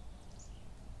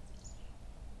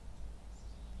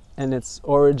and its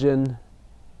origin,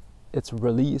 its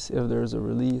release, if there's a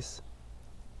release,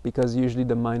 because usually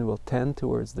the mind will tend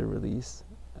towards the release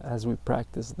as we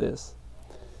practice this.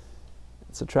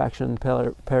 It's attraction,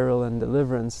 peril, and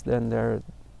deliverance, then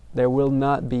there will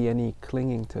not be any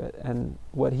clinging to it. And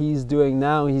what he's doing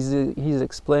now, he's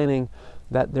explaining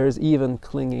that there's even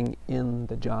clinging in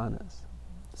the jhanas.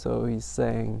 So he's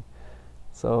saying,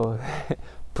 so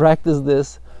practice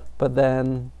this, but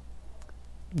then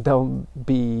don't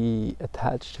be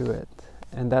attached to it.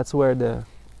 And that's where the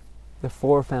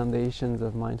four foundations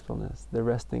of mindfulness, the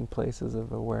resting places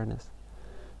of awareness,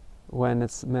 when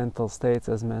it's mental states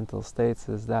as mental states,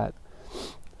 is that,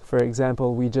 for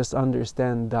example, we just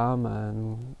understand Dhamma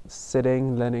and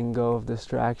sitting, letting go of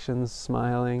distractions,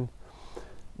 smiling.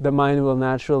 The mind will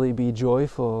naturally be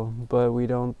joyful, but we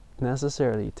don't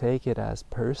necessarily take it as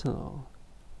personal.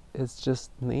 It's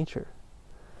just nature.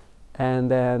 And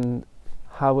then,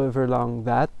 however long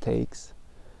that takes,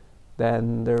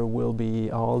 then there will be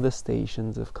all the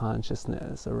stations of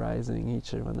consciousness arising,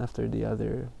 each one after the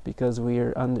other, because we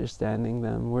are understanding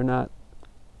them. We're not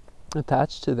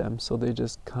attached to them, so they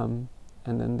just come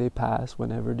and then they pass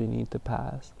whenever they need to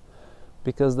pass.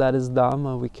 Because that is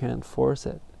Dhamma, we can't force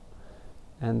it.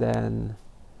 And then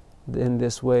in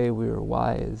this way we are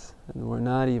wise, and we're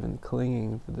not even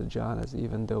clinging to the jhanas,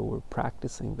 even though we're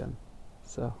practicing them.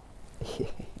 So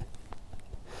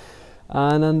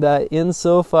Ānanda,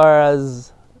 insofar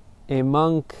as a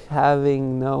monk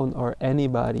having known, or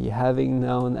anybody having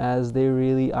known as they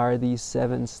really are, these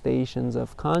 7 stations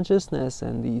of consciousness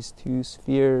and these 2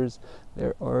 spheres,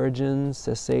 their origin,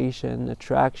 cessation,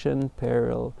 attraction,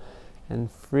 peril, and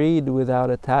freed without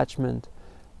attachment,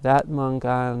 that monk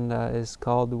Ānanda is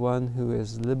called one who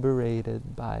is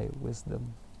liberated by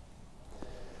wisdom.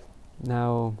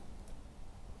 Now,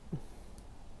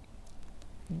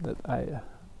 that I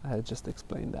just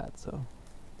explained that, so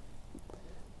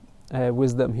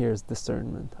wisdom here is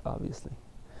discernment, obviously,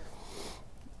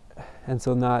 and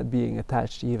so not being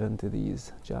attached even to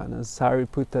these jhanas.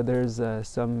 Sariputta, there's a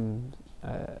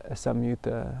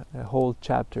samyutta, a whole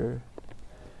chapter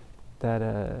that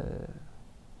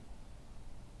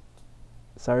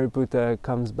Sariputta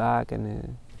comes back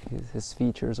and his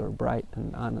features are bright,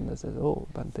 and Ānanda says, "Oh,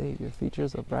 Bhante, your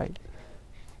features are bright.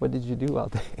 What did you do all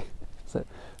day?" He said,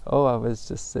 "Oh, I was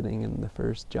just sitting in the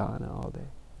first jhana all day."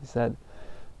 He said,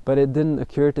 "But it didn't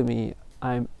occur to me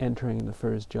I'm entering the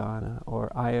first jhana,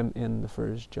 or I am in the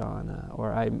first jhana,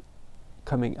 or I'm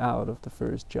coming out of the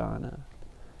first jhana.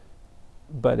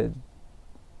 But it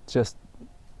just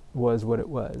was what it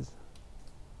was."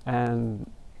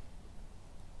 And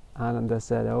Ānanda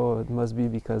said, "Oh, it must be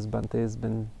because Bhante has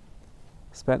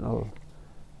spent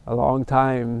a long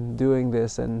time doing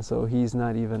this, and so he's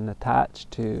not even attached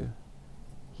to,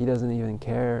 he doesn't even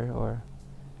care."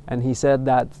 And he said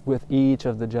that with each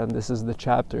of the jhana, this is the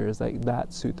chapter, is like that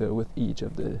sutta with each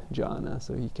of the jhana,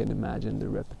 so you can imagine the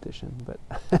repetition. But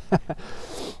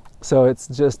so it's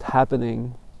just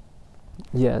happening.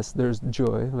 Yes, there's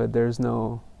joy, but there's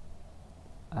no,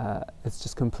 it's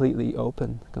just completely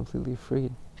open, completely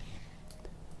freed.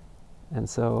 And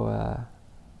so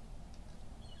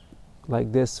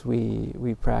like this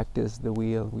we practice the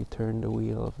wheel, we turn the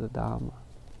wheel of the Dhamma,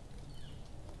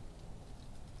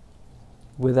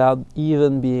 without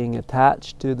even being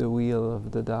attached to the wheel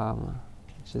of the Dhamma,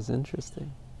 which is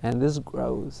interesting. And this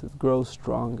grows, it grows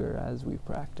stronger as we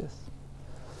practice.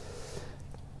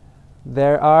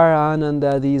 There are,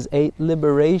 Ānanda, these 8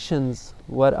 liberations.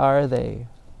 What are they?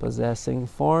 Possessing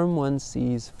form, one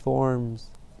sees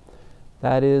forms.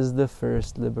 That is the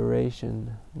first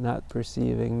liberation. Not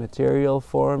perceiving material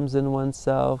forms in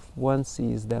oneself, one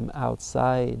sees them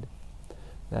outside.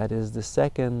 That is the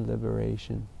second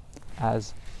liberation,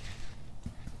 as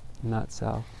not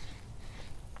self.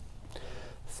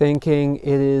 Thinking it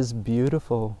is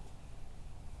beautiful,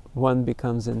 one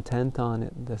becomes intent on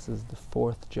it. This is the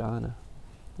fourth jhana.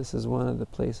 This is one of the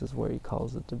places where he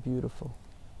calls it the beautiful.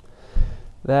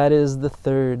 That is the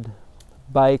third.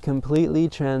 By completely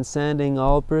transcending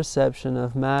all perception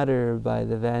of matter, by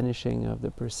the vanishing of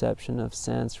the perception of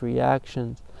sense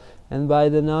reactions, and by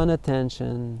the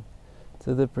non-attention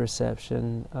to the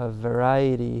perception of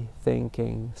variety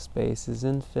thinking, space is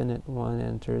infinite, one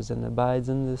enters and abides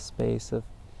in the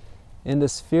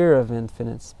sphere of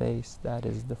infinite space. That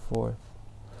is the fourth.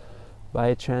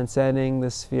 By transcending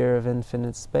the sphere of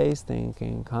infinite space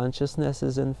thinking, consciousness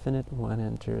is infinite, one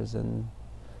enters and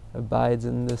abides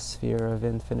in the sphere of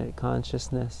infinite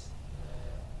consciousness.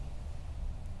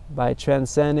 By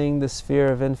transcending the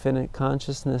sphere of infinite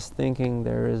consciousness thinking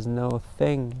there is no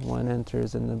thing, one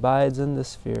enters and abides in the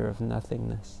sphere of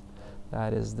nothingness.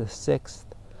 That is the sixth.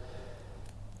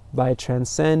 By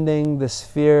transcending the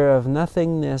sphere of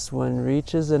nothingness, one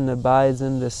reaches and abides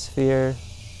in the sphere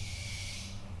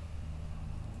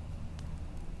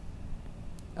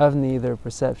of neither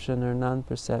perception or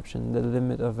non-perception, the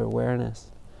limit of awareness.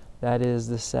 That is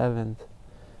the seventh.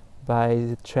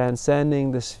 By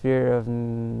transcending the sphere of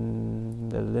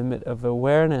the limit of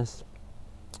awareness,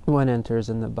 one enters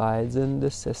and abides in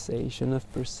the cessation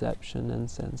of perception and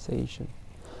sensation,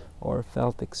 or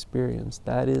felt experience.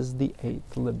 That is the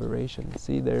eighth liberation.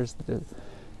 See, there's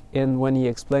when he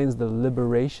explains the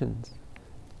liberations,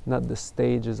 not the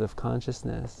stages of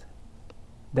consciousness,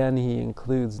 then he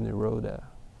includes Nirodha,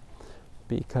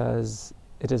 because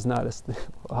it is not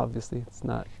obviously it's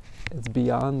not. It's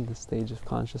beyond the stage of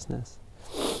consciousness.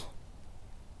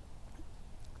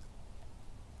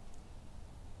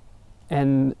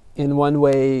 And in one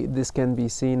way, this can be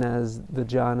seen as, the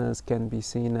jhanas can be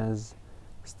seen as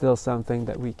still something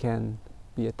that we can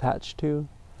be attached to,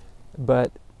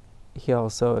 but he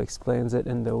also explains it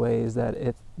in the ways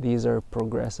that these are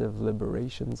progressive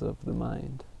liberations of the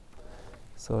mind.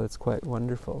 So it's quite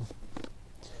wonderful.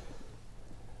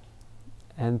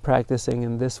 And practicing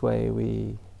in this way,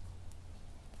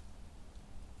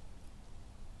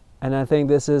 and I think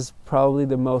this is probably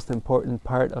the most important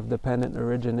part of dependent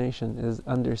origination, is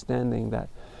understanding that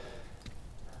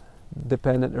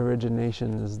dependent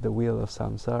origination is the wheel of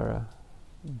samsara,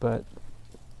 but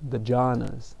the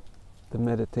jhanas, the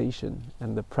meditation,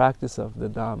 and the practice of the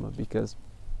Dhamma, because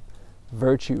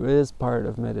virtue is part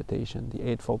of meditation. The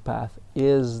Eightfold Path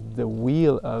is the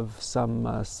wheel of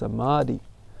samma samadhi.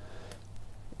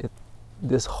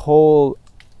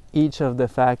 Each of the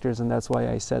factors, and that's why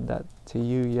I said that to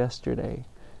you yesterday,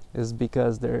 is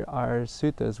because there are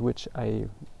suttas which I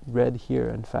read here,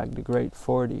 in fact the Great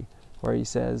 40, where he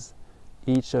says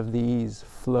each of these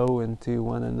flow into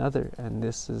one another, and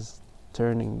this is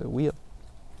turning the wheel.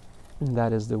 And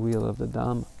that is the wheel of the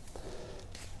Dhamma.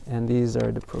 And these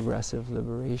are the progressive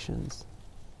liberations.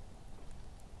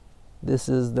 This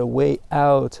is the way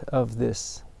out of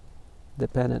this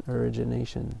dependent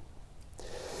origination.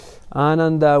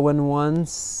 Ānanda, when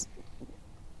once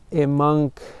a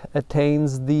monk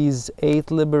attains these 8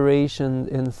 liberations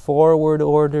in forward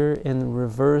order, in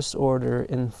reverse order,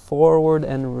 in forward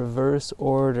and reverse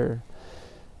order,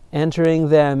 entering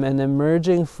them and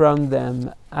emerging from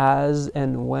them as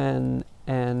and when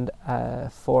and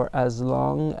for as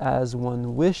long as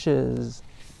one wishes,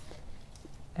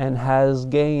 and has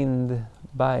gained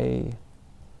by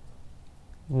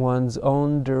one's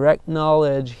own direct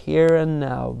knowledge here and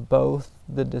now both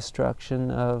the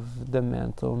destruction of the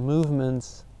mental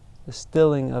movements, the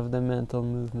stilling of the mental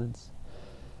movements,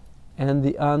 and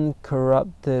the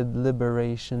uncorrupted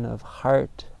liberation of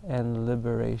heart and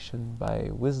liberation by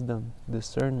wisdom,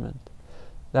 discernment.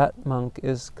 That monk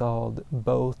is called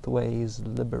both ways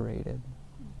liberated.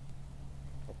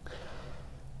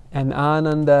 And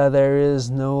Ānanda, there is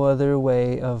no other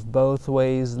way of both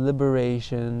ways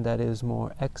liberation that is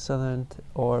more excellent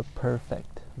or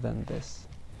perfect than this.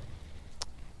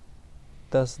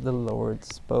 Thus the Lord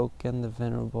spoke, and the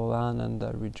Venerable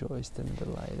Ānanda rejoiced and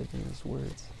delighted in his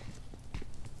words.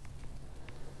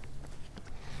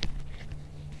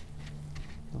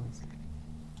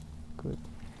 Good.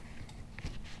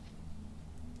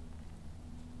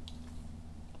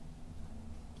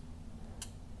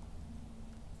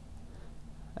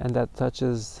 And that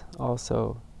touches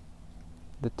also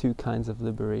the 2 kinds of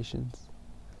liberations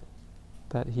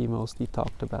that he mostly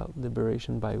talked about.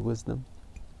 Liberation by wisdom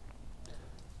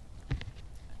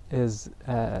is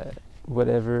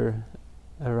whatever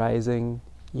arising,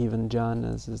 even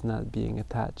jhanas, is not being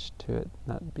attached to it,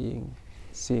 not being,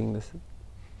 seeing this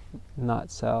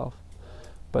not self.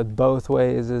 But both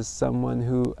ways is someone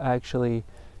who actually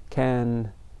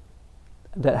can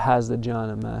that has the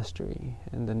jhana mastery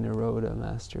and the nirodha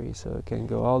mastery, so it can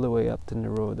go all the way up to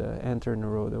nirodha, enter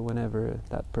nirodha whenever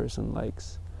that person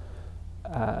likes,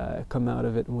 come out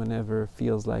of it whenever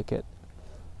feels like it.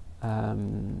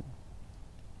 And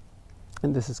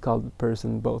this is called the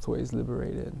person both ways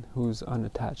liberated, who's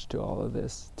unattached to all of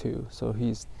this too. So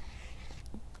he's,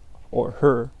 or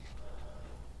her,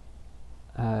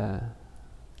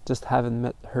 just haven't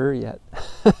met her yet.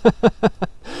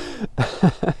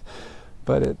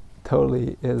 But it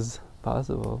totally is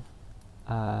possible.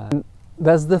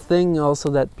 That's the thing also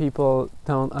that people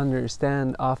don't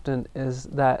understand often, is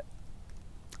that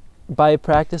by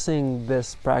practicing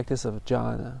this practice of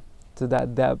jhana to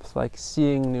that depth, like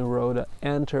seeing nirodha,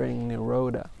 entering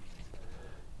nirodha,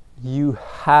 you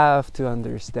have to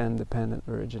understand dependent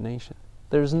origination.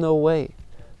 There's no way.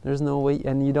 There's no way,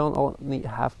 and you don't only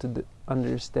have to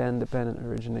understand dependent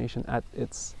origination at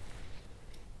its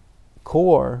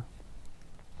core,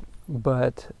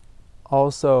 but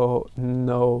also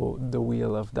know the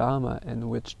wheel of Dhamma and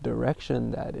which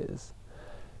direction that is.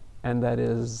 And that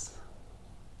is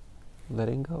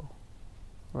letting go,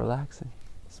 relaxing,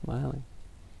 smiling.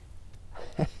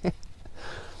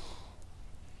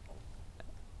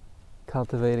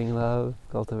 Cultivating love,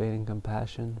 cultivating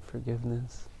compassion,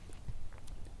 forgiveness.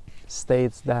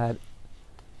 States that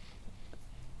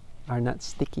are not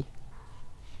sticky.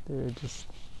 They're just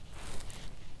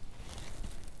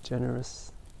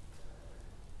generous,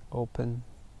 open.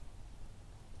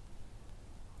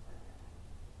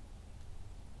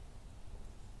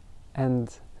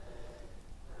 And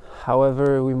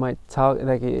however we might talk,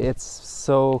 like it's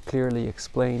so clearly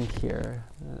explained here,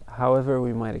 however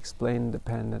we might explain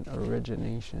dependent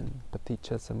origination,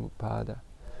 paticca samuppada,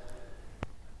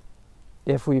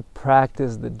 if we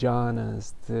practice the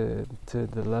jhanas to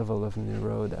the level of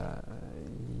nirodha,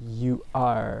 you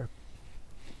are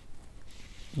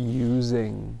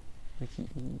using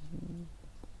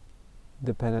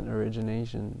dependent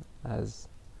origination as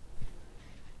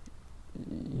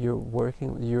you're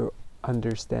working, you're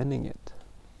understanding it.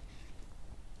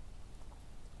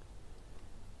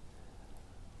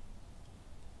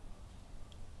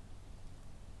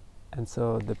 And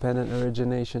so dependent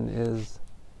origination is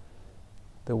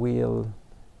the wheel,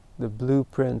 the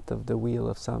blueprint of the wheel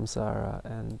of samsara,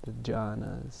 and the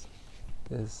jhanas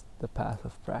is the path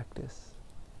of practice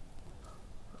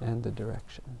and the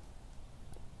direction.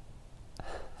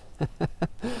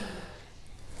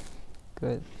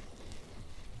 Good.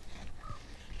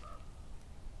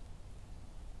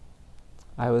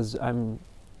 I'm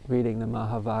reading the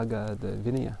Mahavagga, the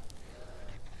Vinaya,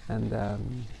 and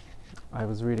I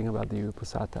was reading about the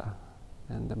Uposatha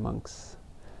and the monks,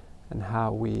 and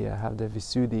how we have the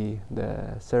Visuddhi,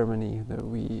 the ceremony that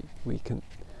we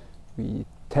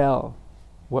tell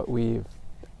what we've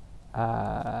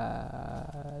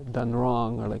done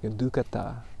wrong, or like a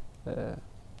dukkata,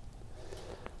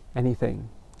 anything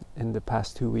in the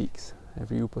past 2 weeks,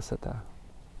 every Uposatha.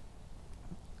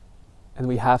 And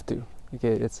we have to.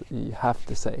 Okay, you have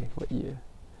to say what you.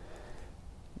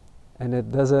 And it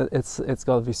doesn't. It's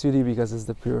called Visuddhi because it's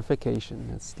the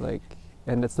purification. It's like,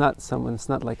 and it's not someone. It's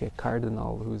not like a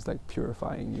cardinal who's like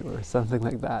purifying you or something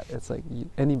like that. It's like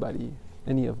anybody,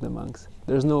 any of the monks.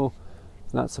 There's no.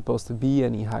 It's not supposed to be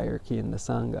any hierarchy in the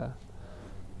sangha.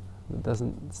 It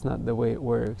doesn't. It's not the way it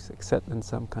works. Except in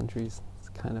some countries, it's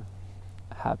kind of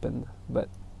happened. But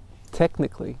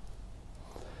technically,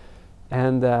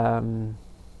 and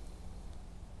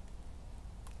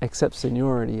except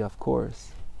seniority, of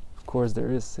course. Of course,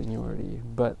 there is seniority,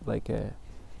 but like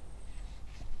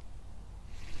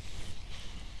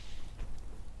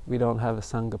we don't have a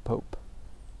sangha pope.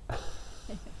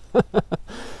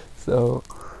 So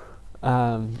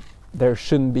there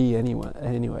shouldn't be anyone,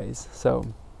 anyways. So,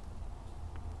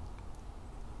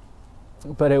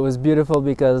 but it was beautiful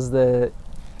because it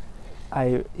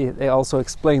also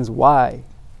explains why,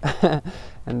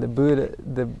 and the Buddha,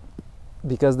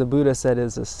 because the Buddha said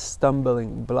it's a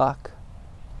stumbling block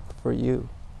for you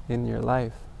in your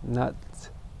life, not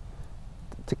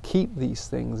to keep these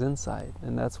things inside.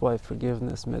 And that's why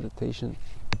forgiveness meditation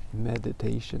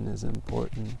is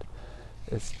important.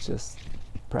 It's just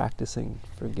practicing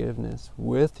forgiveness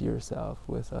with yourself,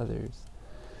 with others.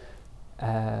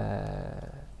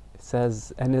 It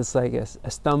says, and it's like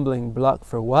a stumbling block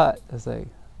for what? It's like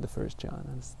the first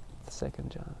jhana, the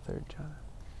second jhana, third jhana.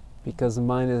 Because the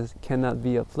mind cannot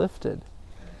be uplifted.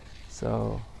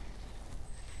 So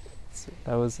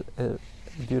that was a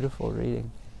beautiful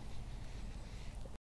reading.